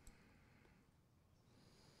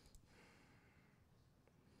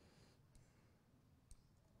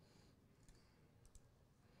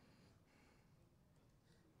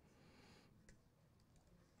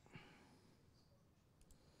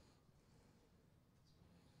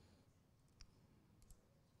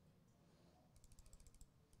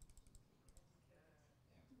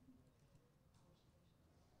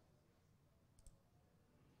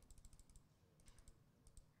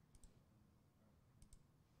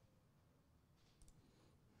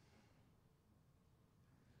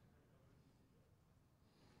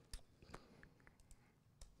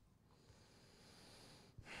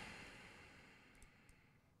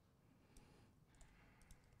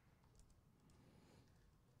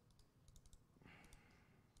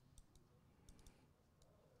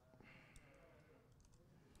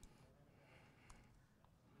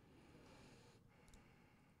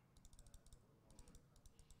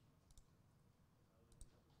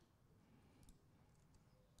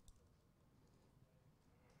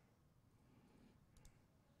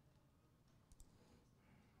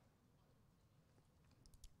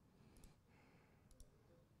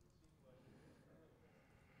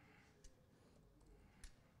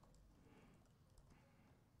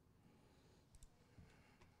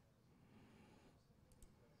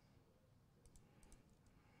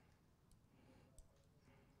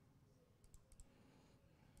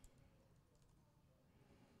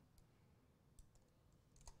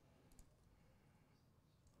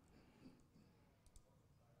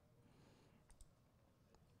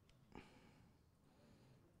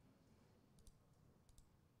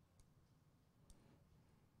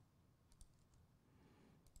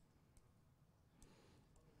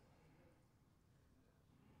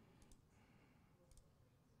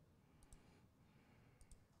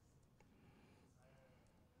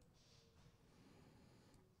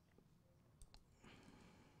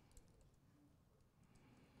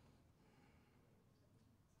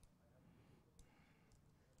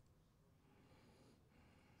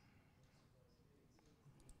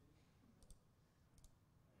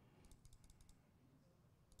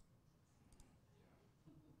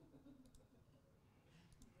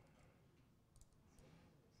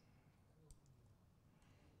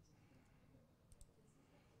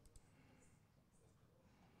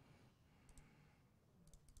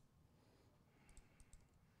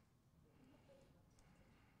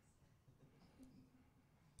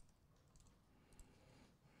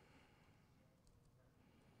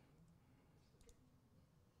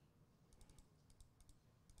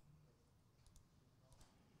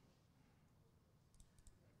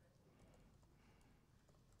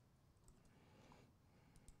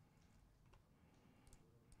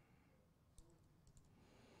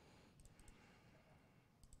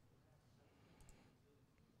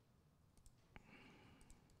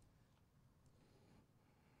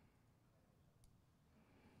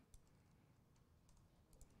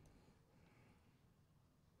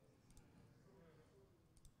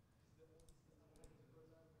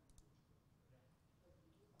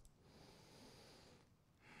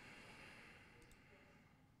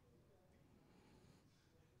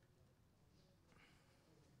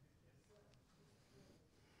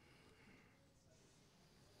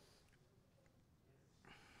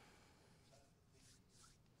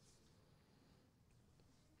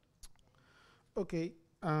 Okay,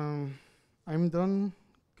 I'm done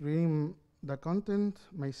creating the content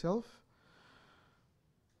myself.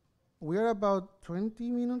 We are about 20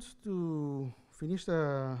 minutes to finish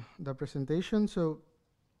the presentation. So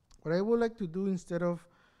what I would like to do, instead of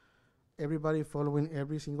everybody following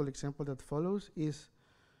every single example that follows, is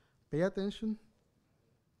pay attention.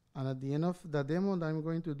 And at the end of the demo that I'm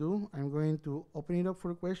going to do, I'm going to open it up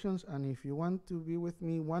for questions. And if you want to be with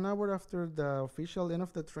me 1 hour after the official end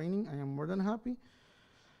of the training, I am more than happy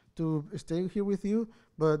to stay here with you.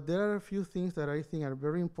 But there are a few things that I think are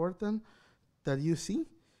very important that you see,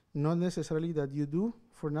 not necessarily that you do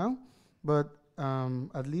for now, but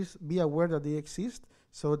at least be aware that they exist,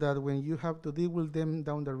 so that when you have to deal with them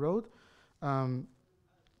down the road, um,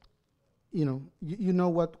 you know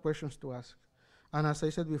what questions to ask. And as I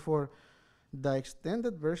said before, the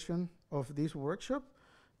extended version of this workshop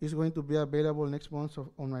is going to be available next month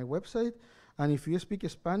on my website. And if you speak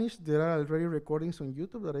Spanish, there are already recordings on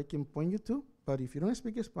YouTube that I can point you to. But if you don't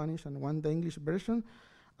speak Spanish and want the English version,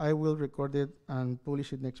 I will record it and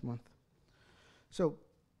publish it next month. So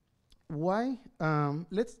why?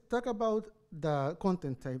 Let's talk about the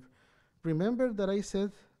content type. Remember that I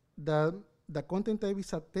said that the content type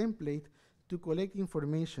is a template to collect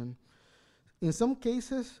information. In some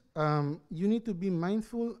cases, you need to be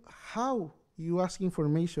mindful how you ask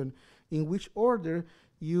information, in which order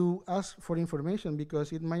you ask for information,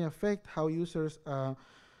 because it might affect how users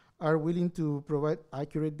are willing to provide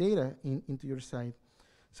accurate data into your site.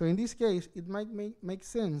 So in this case, it might make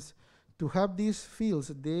sense to have these fields,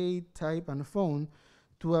 date, type, and phone,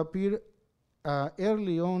 to appear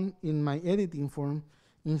early on in my editing form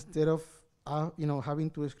instead of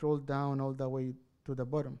having to scroll down all the way to the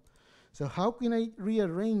bottom. So how can I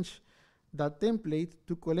rearrange that template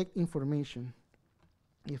to collect information?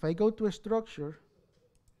 If I go to a structure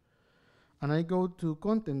and I go to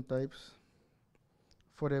content types,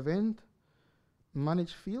 for event,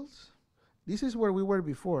 manage fields, this is where we were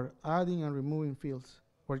before, adding and removing fields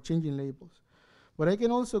or changing labels. But I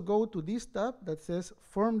can also go to this tab that says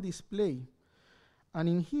form display. And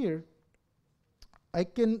in here, I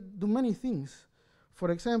can do many things.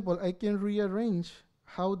 For example, I can rearrange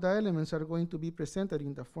how the elements are going to be presented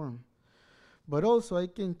in the form. But also I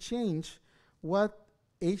can change what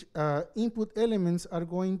input elements are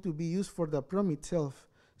going to be used for the prompt itself.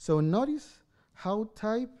 So notice how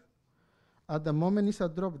type at the moment is a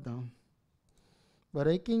drop-down. But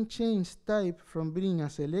I can change type from being a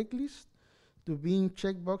select list to being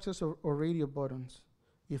checkboxes or radio buttons.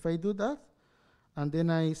 If I do that, and then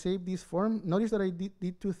I save this form, notice that I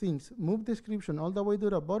did two things. Move description all the way to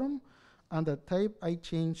the bottom, and the type I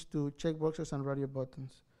changed to checkboxes and radio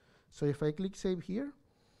buttons. So if I click save here,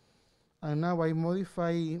 and now I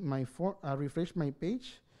modify my form, refresh my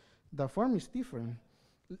page, the form is different.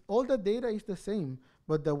 All the data is the same,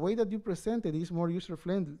 but the way that you present it is more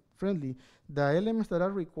user-friendly. The elements that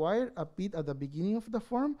are required appear at the beginning of the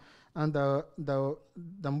form, and the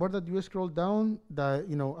more that you scroll down,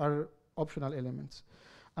 are optional elements.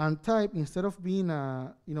 And type, instead of being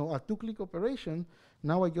a two-click operation,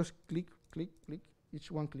 now I just click, click, click,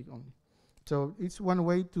 each one click only. So it's one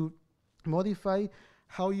way to modify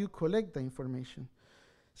how you collect the information.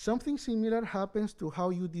 Something similar happens to how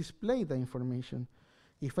you display the information.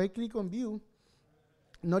 If I click on view,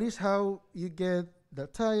 notice how you get the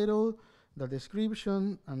title, the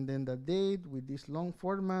description, and then the date with this long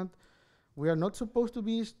format. We are not supposed to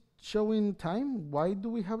be showing time. Why do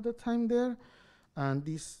we have the time there? And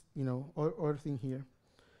this, other thing here.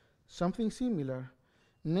 Something similar.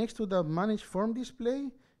 Next to the manage form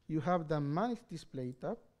display, you have the manage display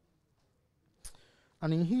tab.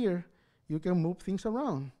 And in here, you can move things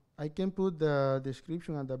around. I can put the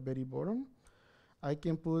description at the very bottom. I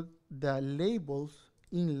can put the labels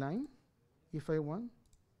inline if I want.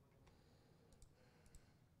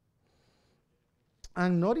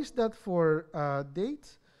 And notice that for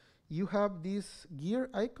dates, you have this gear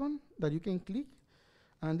icon that you can click,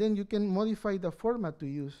 and then you can modify the format to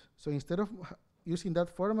use. So instead of using that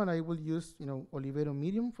format, I will use, Olivero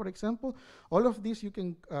Medium, for example. All of this you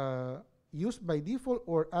can use by default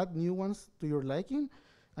or add new ones to your liking.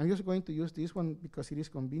 I'm just going to use this one because it is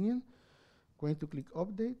convenient. Going to click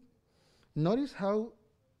update. Notice how,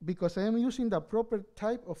 because I am using the proper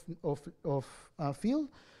type of field,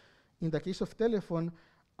 in the case of telephone,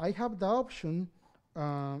 I have the option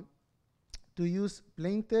to use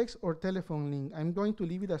plain text or telephone link. I'm going to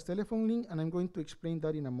leave it as telephone link, and I'm going to explain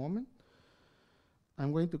that in a moment.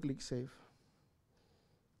 I'm going to click save.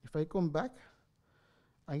 If I come back,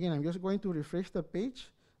 again, I'm just going to refresh the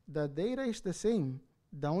page. The data is the same.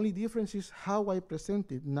 The only difference is how I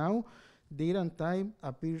present it. Now, date and time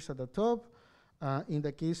appears at the top. In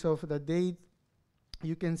the case of the date,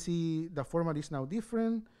 you can see the format is now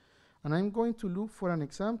different. And I'm going to look for an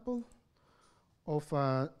example of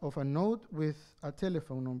a note with a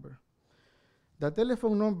telephone number. The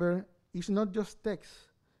telephone number is not just text.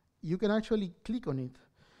 You can actually click on it.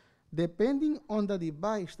 Depending on the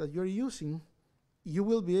device that you're using, you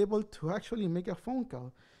will be able to actually make a phone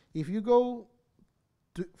call. If you go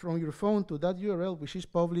from your phone to that URL, which is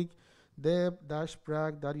public,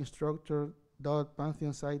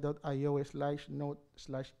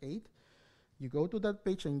 dev-prac.instructor.pantheonsite.io/note/8, you go to that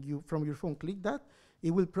page and you, from your phone, click that.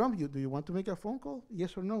 It will prompt you, do you want to make a phone call?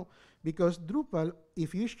 Yes or no? Because Drupal,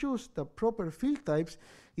 if you choose the proper field types,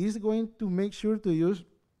 is going to make sure to use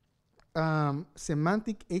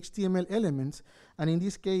semantic HTML elements. And in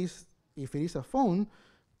this case, if it is a phone,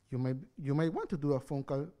 you might want to do a phone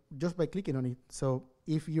call just by clicking on it. So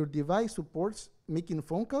if your device supports making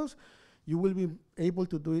phone calls, you will be able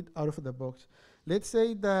to do it out of the box. Let's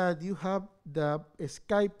say that you have the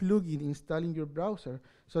Skype plugin installed in your browser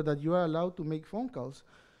so that you are allowed to make phone calls.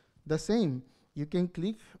 The same, you can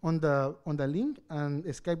click on the link and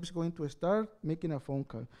Skype is going to start making a phone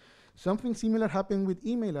call. Something similar happened with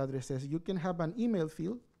email addresses. You can have an email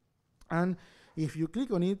field, and if you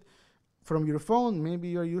click on it from your phone, maybe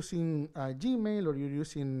you're using Gmail, or you're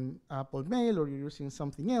using Apple Mail, or you're using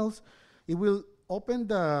something else, it will open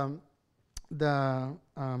the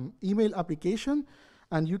email application,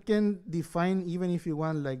 and you can define, even if you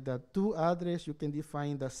want like the to address, you can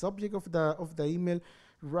define the subject of the email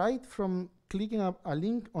right from clicking up a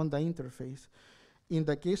link on the interface. In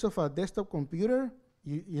the case of a desktop computer,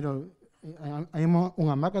 I'm on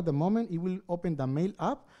a Mac at the moment, it will open the mail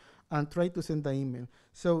app and try to send the email.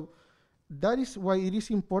 So that is why it is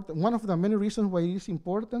important. One of the many reasons why it is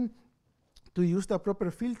important to use the proper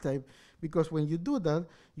field type, because when you do that,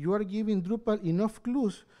 you are giving Drupal enough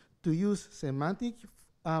clues to use semantic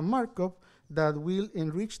markup that will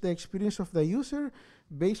enrich the experience of the user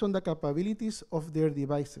based on the capabilities of their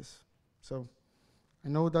devices. So I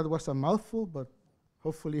know that was a mouthful, but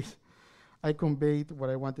hopefully I conveyed what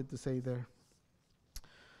I wanted to say there.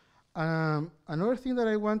 Another thing that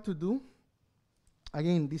I want to do,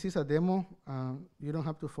 again, this is a demo, you don't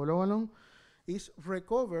have to follow along, is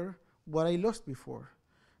recover what I lost before.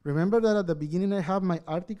 Remember that at the beginning I have my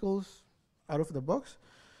articles out of the box?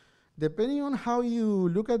 Depending on how you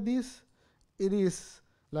look at this, it is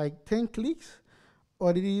like 10 clicks, or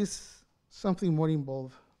it is something more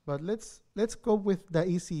involved. But let's go with the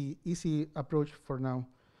easy approach for now.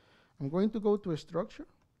 I'm going to go to a structure.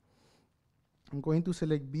 I'm going to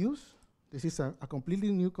select views. This is a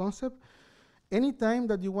completely new concept. Anytime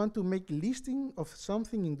that you want to make listing of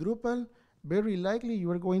something in Drupal, very likely you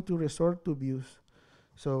are going to resort to views.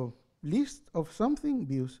 So list of something,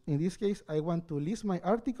 views. In this case, I want to list my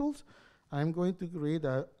articles. I'm going to create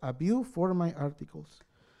a view for my articles.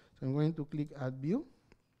 So I'm going to click Add View.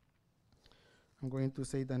 I'm going to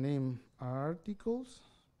say the name Articles.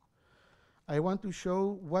 I want to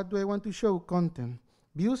show, what do I want to show? Content.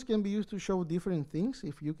 Views can be used to show different things.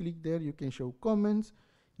 If you click there, you can show comments,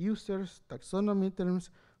 users, taxonomy terms,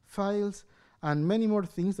 files, and many more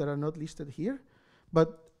things that are not listed here.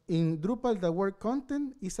 But in Drupal, the word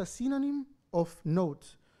content is a synonym of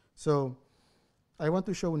notes. So I want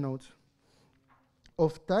to show notes.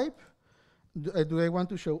 Of type, do I want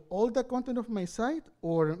to show all the content of my site,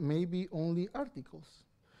 or maybe only articles?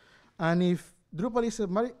 And if Drupal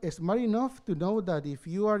is smart enough to know that if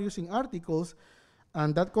you are using articles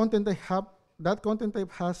and that content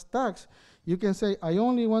type has tags, you can say, I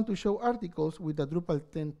only want to show articles with the Drupal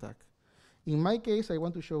 10 tag. In my case, I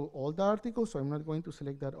want to show all the articles, so I'm not going to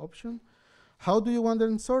select that option. How do you want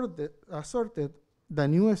them sorted? The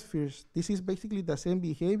newest first. This is basically the same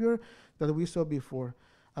behavior that we saw before.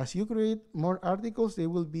 As you create more articles, they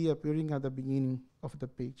will be appearing at the beginning of the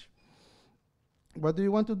page. What do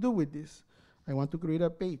you want to do with this? I want to create a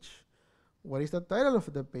page. What is the title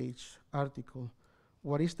of the page? Article.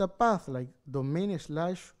 What is the path? Like domain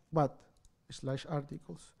slash what? Slash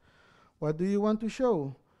articles. What do you want to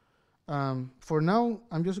show? For now,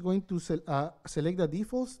 I'm just going to select the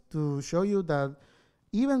defaults to show you that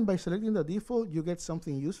even by selecting the default, you get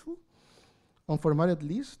something useful. Unformatted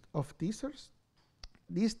list of teasers.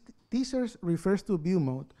 These teasers refers to view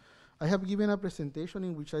mode. I have given a presentation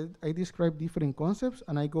in which I describe different concepts,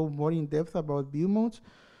 and I go more in depth about view modes.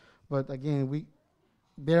 But again,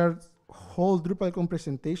 there are whole DrupalCon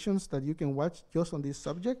presentations that you can watch just on this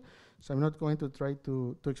subject, so I'm not going to try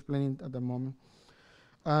to explain it at the moment.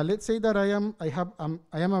 Let's say that I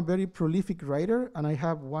am a very prolific writer, and I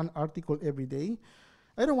have one article every day.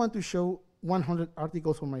 I don't want to show 100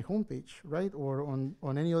 articles on my homepage, right, or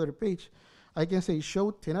on any other page. I can say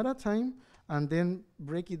show 10 at a time, and then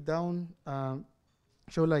break it down,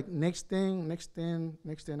 show like next 10, next 10,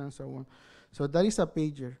 next 10, and so on. So that is a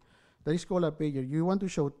pager. That is called a pager. You want to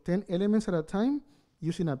show 10 elements at a time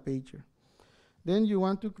using a pager. Then you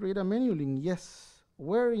want to create a menu link. Yes.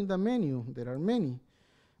 Where in the menu? There are many.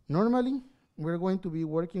 Normally, we're going to be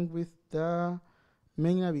working with the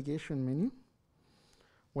main navigation menu.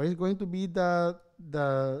 What is going to be the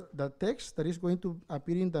text that is going to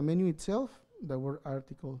appear in the menu itself? The word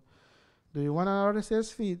article. Do you want an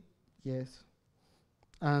RSS feed? Yes.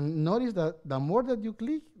 And notice that the more that you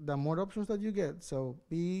click, the more options that you get. So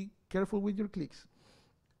be careful with your clicks.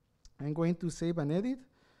 I'm going to save and edit.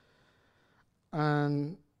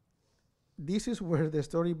 And this is where the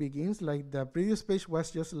story begins. Like the previous page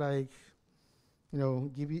was just like,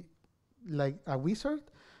 give you like a wizard,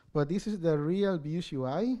 but this is the real Views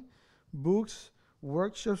UI. Books,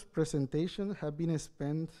 workshops, presentations have been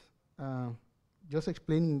spent just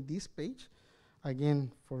explaining this page.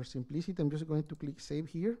 Again, for simplicity, I'm just going to click Save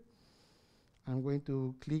here. I'm going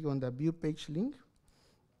to click on the View Page link.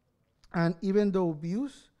 And even though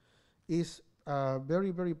Views is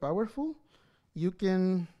very, very powerful, you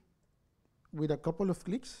can, with a couple of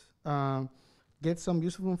clicks, get some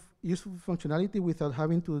useful functionality without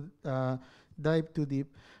having to dive too deep.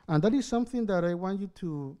 And that is something that I want you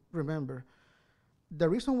to remember. The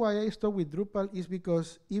reason why I started with Drupal is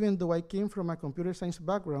because even though I came from a computer science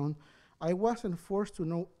background, I wasn't forced to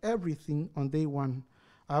know everything on day one.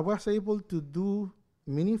 I was able to do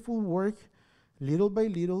meaningful work little by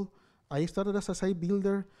little. I started as a site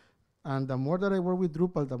builder, and the more that I work with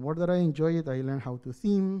Drupal, the more that I enjoy it. I learned how to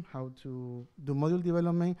theme, how to do module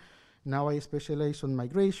development. Now I specialize on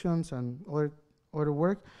migrations and other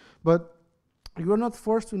work. But you are not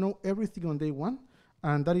forced to know everything on day one,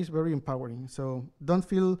 and that is very empowering. So don't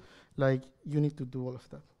feel like you need to do all of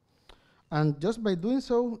that. And just by doing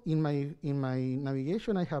so, in my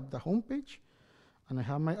navigation, I have the home page, and I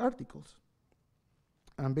have my articles.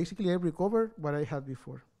 And basically, I recovered what I had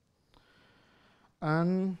before.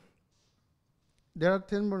 And there are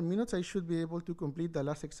 10 more minutes. I should be able to complete the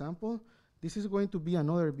last example. This is going to be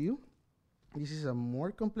another view. This is a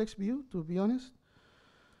more complex view, to be honest,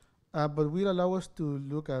 but will allow us to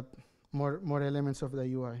look at more elements of the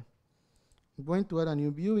UI. I'm going to add a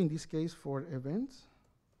new view, in this case for events.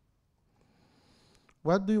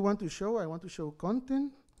 What do you want to show? I want to show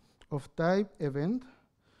content of type event.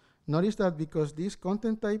 Notice that because this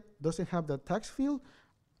content type doesn't have the tags field,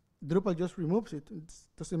 Drupal just removes it. It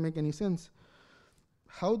doesn't make any sense.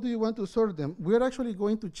 How do you want to sort them? We're actually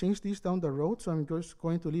going to change this down the road, so I'm just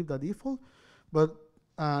going to leave the default. But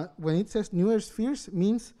when it says newer spheres,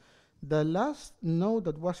 means the last node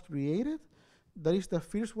that was created, that is the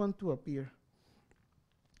first one to appear.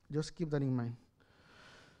 Just keep that in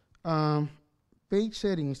mind. Page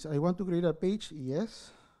settings, I want to create a page,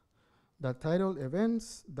 yes. The title,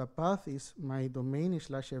 events. The path is my domain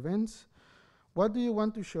 / events. What do you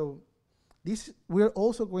want to show? This we're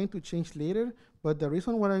also going to change later, but the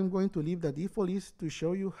reason why I'm going to leave the default is to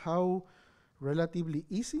show you how relatively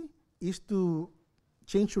easy is to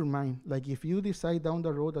change your mind. Like if you decide down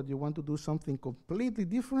the road that you want to do something completely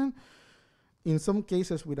different, in some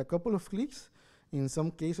cases with a couple of clicks, in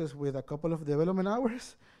some cases with a couple of development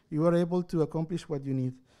hours, you are able to accomplish what you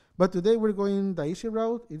need. But today we're going the easy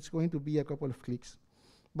route. It's going to be a couple of clicks.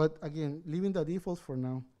 But again, leaving the default for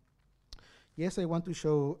now. Yes, I want to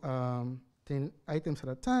show 10 items at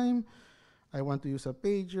a time. I want to use a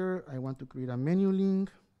pager. I want to create a menu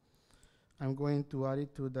link. I'm going to add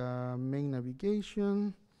it to the main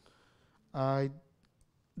navigation. The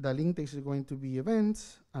link text is going to be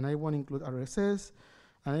events, and I want to include RSS.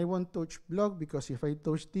 And I want touch block because if I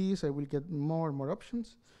touch this, I will get more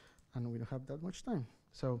options, and we don't have that much time.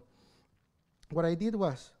 So what I did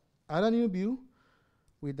was add a new view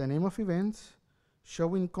with the name of events,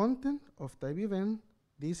 showing content of type event.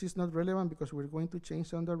 This is not relevant because we're going to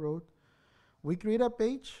change down the road. We create a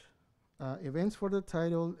page, events for the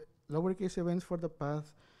title, lowercase events for the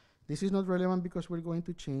path. This is not relevant because we're going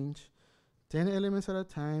to change 10 elements at a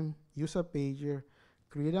time, use a pager,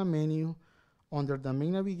 create a menu under the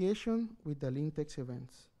main navigation with the link text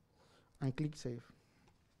events, and click save.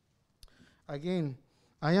 Again,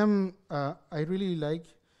 I really like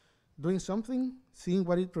doing something, seeing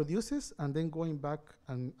what it produces, and then going back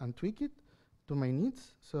and tweak it to my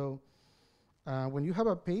needs. So when you have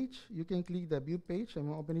a page, you can click the view page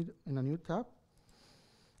and open it in a new tab.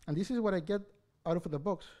 And this is what I get out of the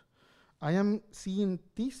box. I am seeing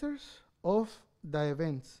teasers of the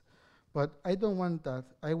events, but I don't want that.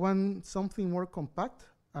 I want something more compact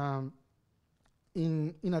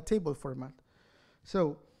in a table format.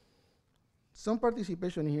 So some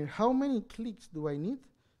participation here. How many clicks do I need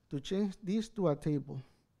to change this to a table?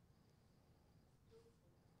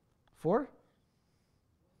 4?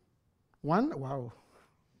 1? Wow.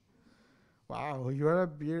 Wow, you are a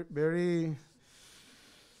very,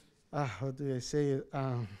 how do I say it?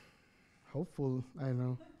 Hopeful, I don't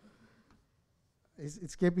know. It's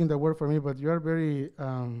escaping the word for me, but you are very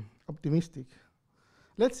optimistic.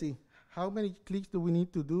 Let's see, how many clicks do we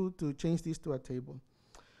need to do to change this to a table?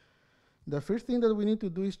 The first thing that we need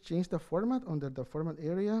to do is change the format under the format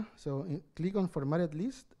area. So click on formatted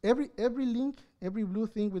list. Every link, every blue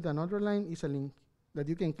thing with an underline is a link that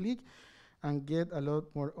you can click and get a lot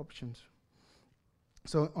more options.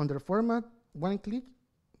 So under format, one click,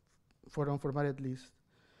 for unformatted list.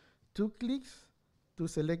 2 clicks to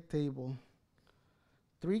select table.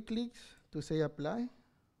 3 clicks to say apply.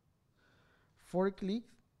 4 clicks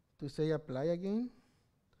to say apply again.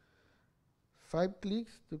 5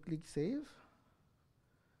 clicks to click save.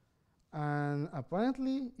 And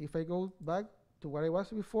apparently, if I go back to where I was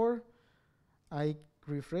before, I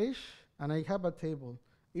refresh and I have a table.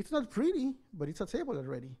 It's not pretty, but it's a table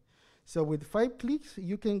already. So with 5 clicks,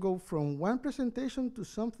 you can go from one presentation to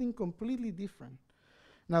something completely different.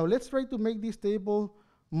 Now let's try to make this table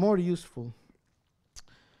more useful.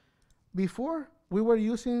 Before, we were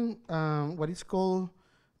using what is called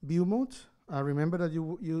view modes. Remember that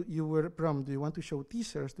you were prompted, do you want to show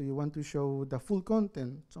teasers? Do you want to show the full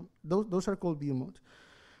content? Those are called view modes.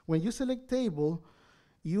 When you select table,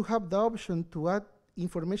 you have the option to add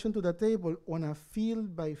information to the table on a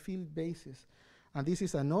field by field basis. And this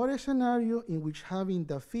is another scenario in which having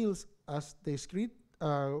the fields as discrete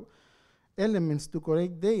elements to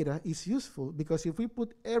correct data is useful, because if we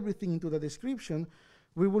put everything into the description,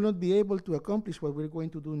 we will not be able to accomplish what we're going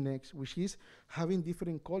to do next, which is having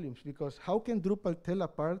different columns. Because how can Drupal tell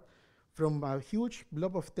apart from a huge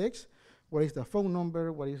blob of text what is the phone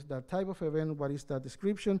number, what is the type of event, what is the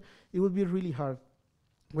description? It would be really hard.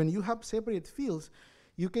 When you have separate fields,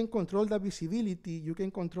 you can control the visibility, you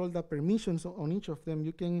can control the permissions on each of them.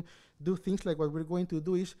 You can do things like what we're going to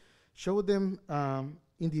do is show them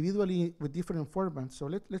individually with different formats. So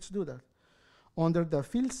let's do that. Under the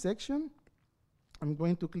field section, I'm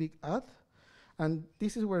going to click add, and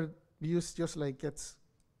this is where views just like gets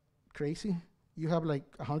crazy. You have like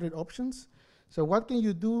 100 options. So what can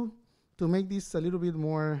you do to make this a little bit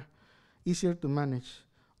more easier to manage?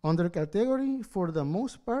 Under category, for the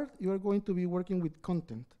most part, you are going to be working with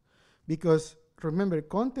content, because remember,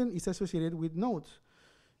 content is associated with nodes.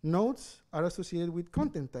 Nodes are associated with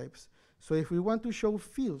content types. So if we want to show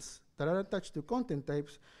fields that are attached to content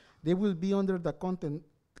types, they will be under the content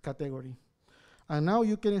category. And now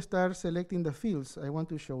you can start selecting the fields. I want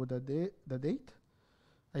to show the date.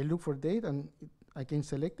 I look for date, and I can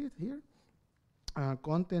select it here.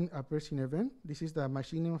 Content appears in event. This is the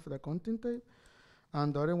machine name of the content type.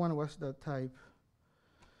 And the other one was the type.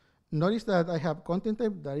 Notice that I have content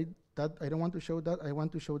type that I don't want to show that. I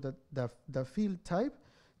want to show that the field type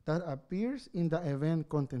that appears in the event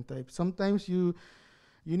content type. Sometimes you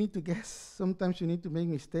need to guess. Sometimes you need to make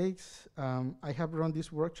mistakes. I have run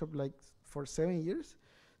this workshop like for 7 years.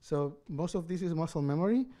 So most of this is muscle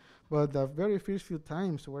memory, but the very first few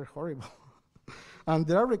times were horrible. And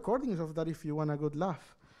there are recordings of that if you want a good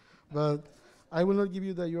laugh. But I will not give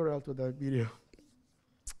you the URL to that video.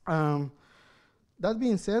 That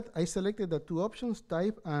being said, I selected the 2 options,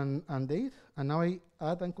 type and date, and now I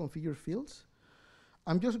add and configure fields.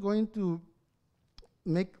 I'm just going to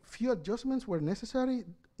make few adjustments where necessary.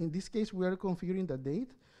 In this case, we are configuring the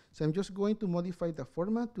date. So I'm just going to modify the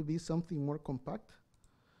format to be something more compact.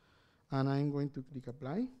 And I'm going to click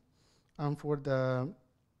apply. And for the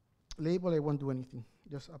label, I won't do anything,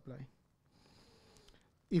 just apply.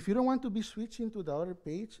 If you don't want to be switching to the other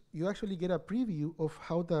page, you actually get a preview of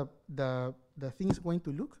how the thing is going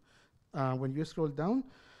to look when you scroll down.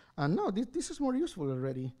 And no, this is more useful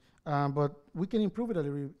already, but we can improve it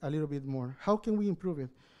a little bit more. How can we improve it?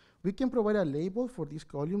 We can provide a label for this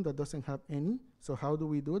column that doesn't have any. So how do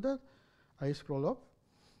we do that? I scroll up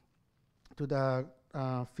to the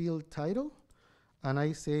field title, and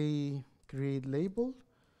I say create label,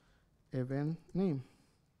 event name,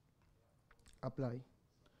 apply.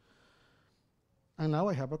 And now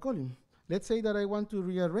I have a column. Let's say that I want to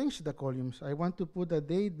rearrange the columns. I want to put a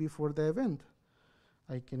date before the event.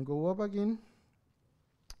 I can go up again,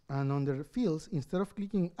 and under fields, instead of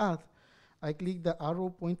clicking add, I click the arrow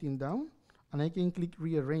pointing down, and I can click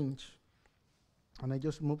rearrange. And I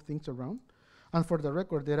just move things around. And for the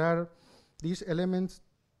record, there are these elements,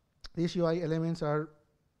 these UI elements are,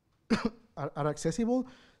 are accessible,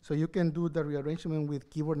 so you can do the rearrangement with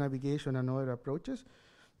keyboard navigation and other approaches,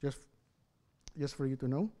 just for you to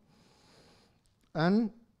know. And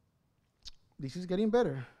this is getting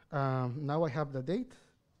better. Now I have the date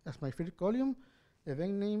as my first column,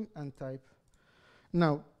 event name, and type.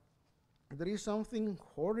 Now, there is something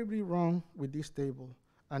horribly wrong with this table,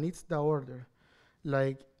 and it's the order.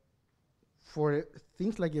 Like, for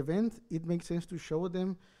things like events, it makes sense to show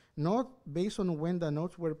them not based on when the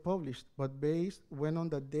notes were published, but based when on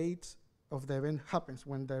the dates of the event happens,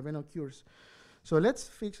 when the event occurs. So let's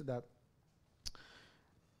fix that.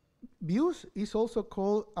 Views is also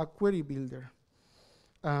called a query builder.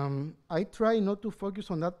 I try not to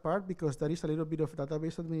focus on that part because that is a little bit of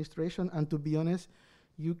database administration, and to be honest,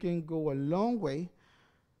 you can go a long way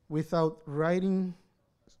without writing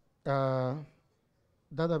uh,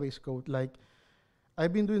 database code. Like,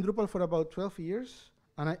 I've been doing Drupal for about 12 years,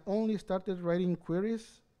 and I only started writing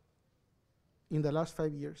queries in the last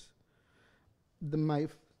 5 years. My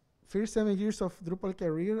first 7 years of Drupal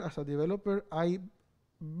career as a developer, I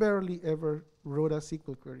barely ever wrote a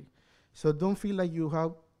SQL query. So don't feel like you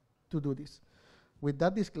have to do this. With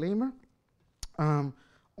that disclaimer,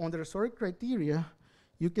 under sort criteria,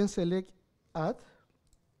 you can select add,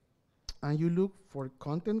 and you look for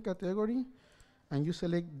content category, and you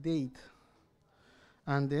select date.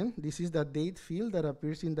 And then this is the date field that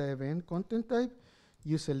appears in the event content type.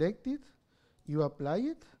 You select it, you apply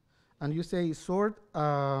it, and you say sort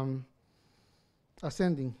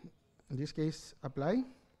ascending. In this case, apply.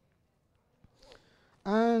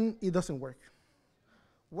 And it doesn't work.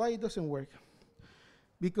 Why it doesn't work?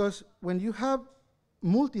 Because when you have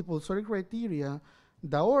multiple sort criteria,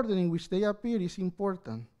 the order in which they appear is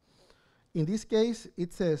important. In this case,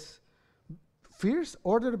 it says first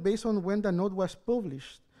order based on when the node was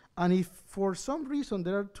published. And if for some reason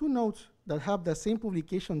there are two nodes that have the same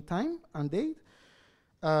publication time and date,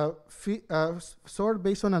 sort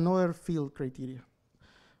based on another field criteria.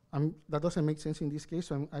 That doesn't make sense in this case,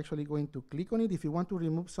 so I'm actually going to click on it. If you want to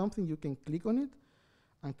remove something, you can click on it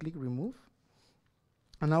and click remove.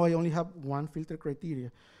 And now I only have one filter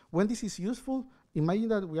criteria. When this is useful, imagine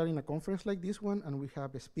that we are in a conference like this one and we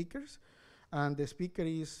have speakers, and the speaker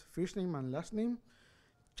is first name and last name.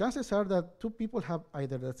 Chances are that two people have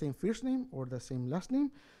either the same first name or the same last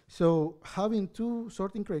name. So having two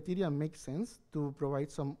sorting criteria makes sense to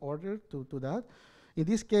provide some order to that. In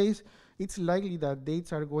this case, it's likely that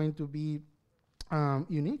dates are going to be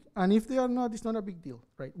unique. And if they are not, it's not a big deal,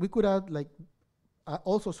 right? We could add like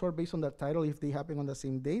also sort based on the title if they happen on the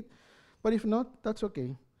same date. But if not, that's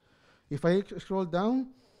okay. If I scroll down,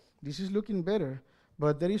 this is looking better.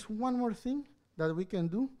 But there is one more thing that we can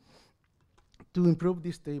do to improve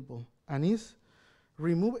this table, and is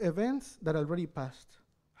remove events that already passed.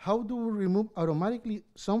 How do we remove automatically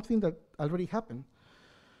something that already happened?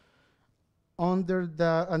 Under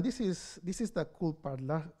the, and this is the cool part.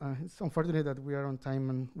 It's unfortunate that we are on time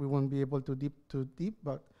and we won't be able to dip too deep,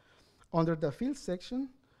 but under the field section,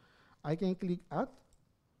 I can click add,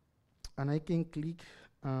 and I can click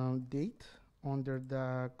date under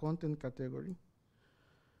the content category.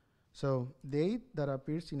 So date that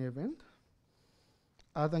appears in event,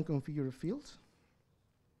 add and configure fields.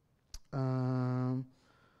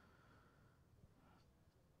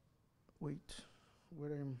 Wait,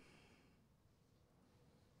 where am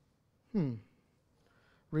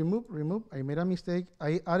remove, I made a mistake.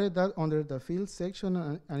 I added that under the field section,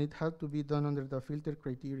 and it had to be done under the filter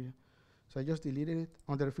criteria. So I just deleted it.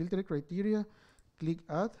 Under filter criteria, click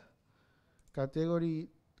add, category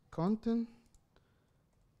content,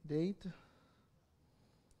 date,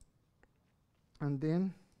 and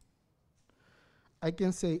then I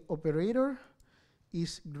can say operator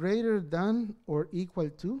is greater than or equal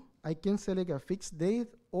to. I can select a fixed date,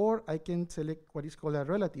 or I can select what is called a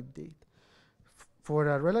relative date. For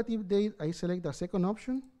a relative date, I select the second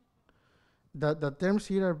option. The terms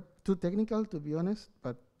here are too technical, to be honest,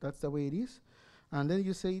 but that's the way it is. And then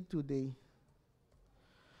you say today.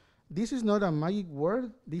 This is not a magic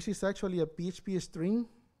word. This is actually a PHP string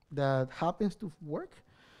that happens to work.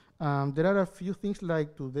 There are a few things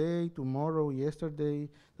like today, tomorrow, yesterday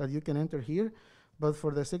that you can enter here. But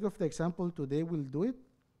for the sake of the example, today will do it.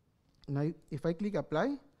 Now, if I click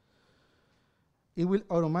apply, it will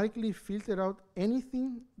automatically filter out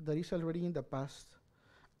anything that is already in the past.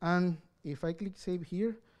 And if I click save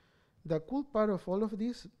here, the cool part of all of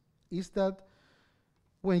this is that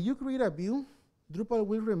when you create a view, Drupal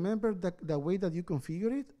will remember the way that you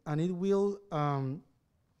configure it, and it will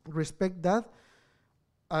respect that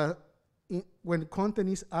when content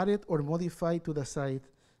is added or modified to the site.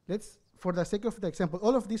 For the sake of the example,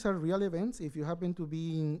 all of these are real events. If you happen to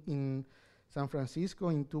be in San Francisco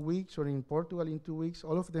in 2 weeks or in Portugal in 2 weeks,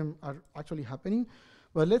 all of them are actually happening.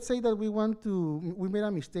 But let's say that we made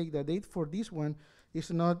a mistake. The date for this one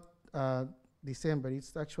is not December,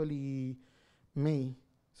 it's actually May.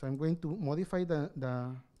 So I'm going to modify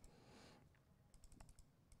the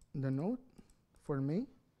node for May,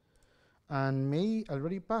 and May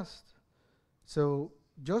already passed. So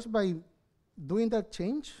just by doing that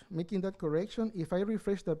change, making that correction, if I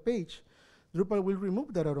refresh the page, Drupal will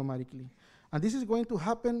remove that automatically. And this is going to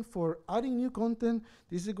happen for adding new content.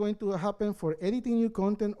 This is going to happen for editing new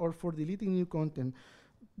content or for deleting new content.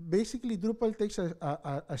 Basically, Drupal takes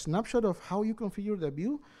a snapshot of how you configure the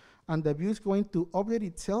view, and the view is going to update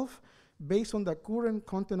itself based on the current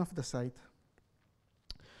content of the site.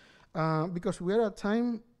 Because we are at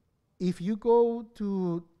time, if you go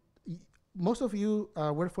to most of you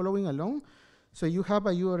were following along. So you have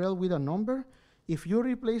a URL with a number. If you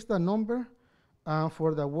replace the number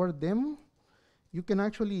for the word demo, you can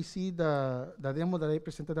actually see the demo that I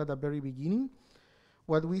presented at the very beginning.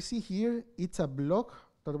 What we see here, it's a block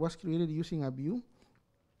that was created using a view.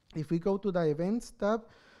 If we go to the events tab,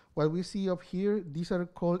 what we see up here, these are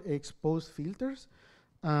called exposed filters.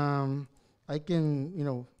 I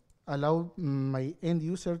can, allow my end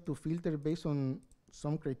user to filter based on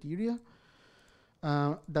some criteria.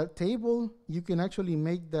 That table, you can actually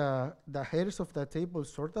make the headers of the table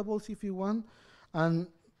sortables if you want. And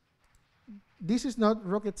this is not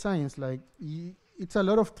rocket science. Like, it's a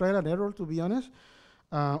lot of trial and error, to be honest,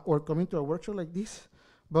 or coming to a workshop like this.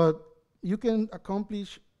 But you can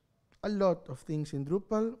accomplish a lot of things in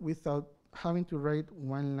Drupal without having to write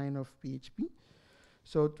one line of PHP.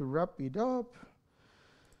 So to wrap it up,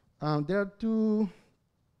 there are two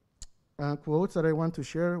quotes that I want to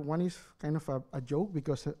share. One is kind of a joke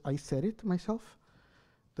because I said it myself.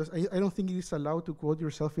 I don't think it is allowed to quote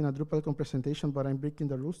yourself in a DrupalCon presentation, but I'm breaking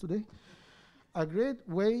the rules today. A great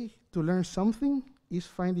way to learn something is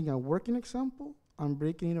finding a working example and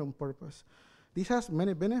breaking it on purpose. This has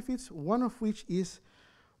many benefits, one of which is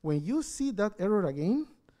when you see that error again,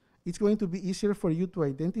 it's going to be easier for you to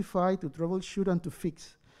identify, to troubleshoot, and to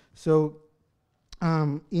fix. So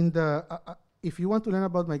if you want to learn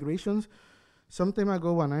about migrations, some time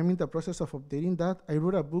ago when I'm in the process of updating that, I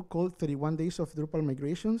wrote a book called 31 Days of Drupal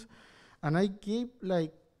Migrations, and I gave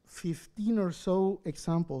like 15 or so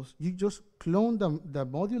examples. You just clone the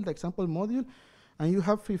module, the example module, and you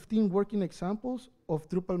have 15 working examples of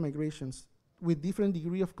Drupal migrations with different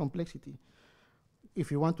degree of complexity. If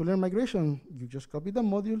you want to learn migration, you just copy the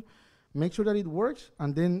module, make sure that it works,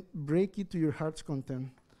 and then break it to your heart's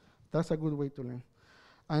content. That's a good way to learn.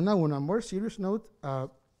 And now, on a more serious note,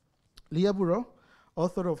 Leah Bureau,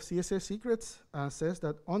 author of CSS Secrets, says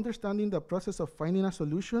that understanding the process of finding a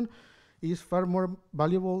solution is far more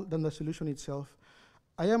valuable than the solution itself.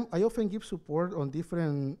 I often give support on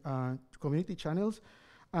different community channels,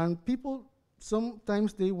 and people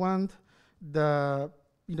sometimes they want the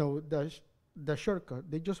shortcut.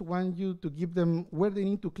 They just want you to give them where they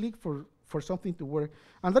need to click for something to work.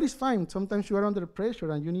 And that is fine. Sometimes you are under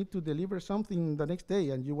pressure and you need to deliver something the next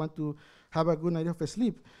day and you want to have a good night of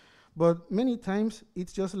sleep. But many times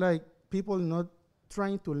it's just like people not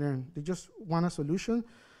trying to learn. They just want a solution,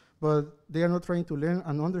 but they are not trying to learn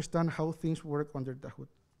and understand how things work under the hood.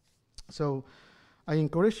 So I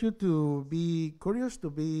encourage you to be curious, to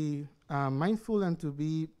be mindful, and to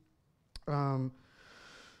be to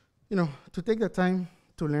take the time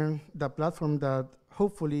to learn the platform that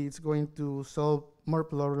hopefully it's going to solve more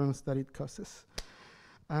problems that it causes.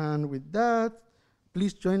 And with that,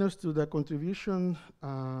 please join us to the contribution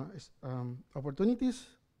opportunities.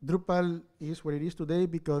 Drupal is where it is today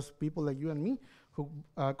because people like you and me who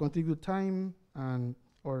contribute time and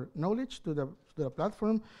or knowledge to the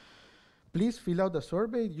platform. Please fill out the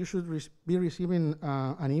survey. You should be receiving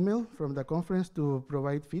an email from the conference to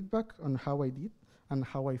provide feedback on how I did and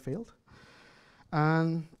how I failed.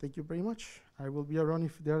 And thank you very much. I will be around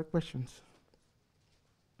if there are questions.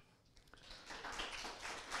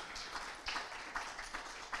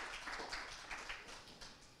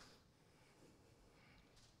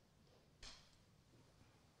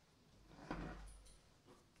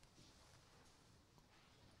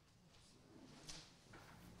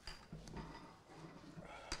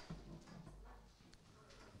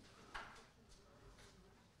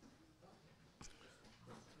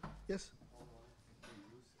 Yes?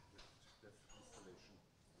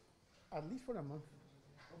 At least for a month.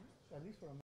 At least for a month.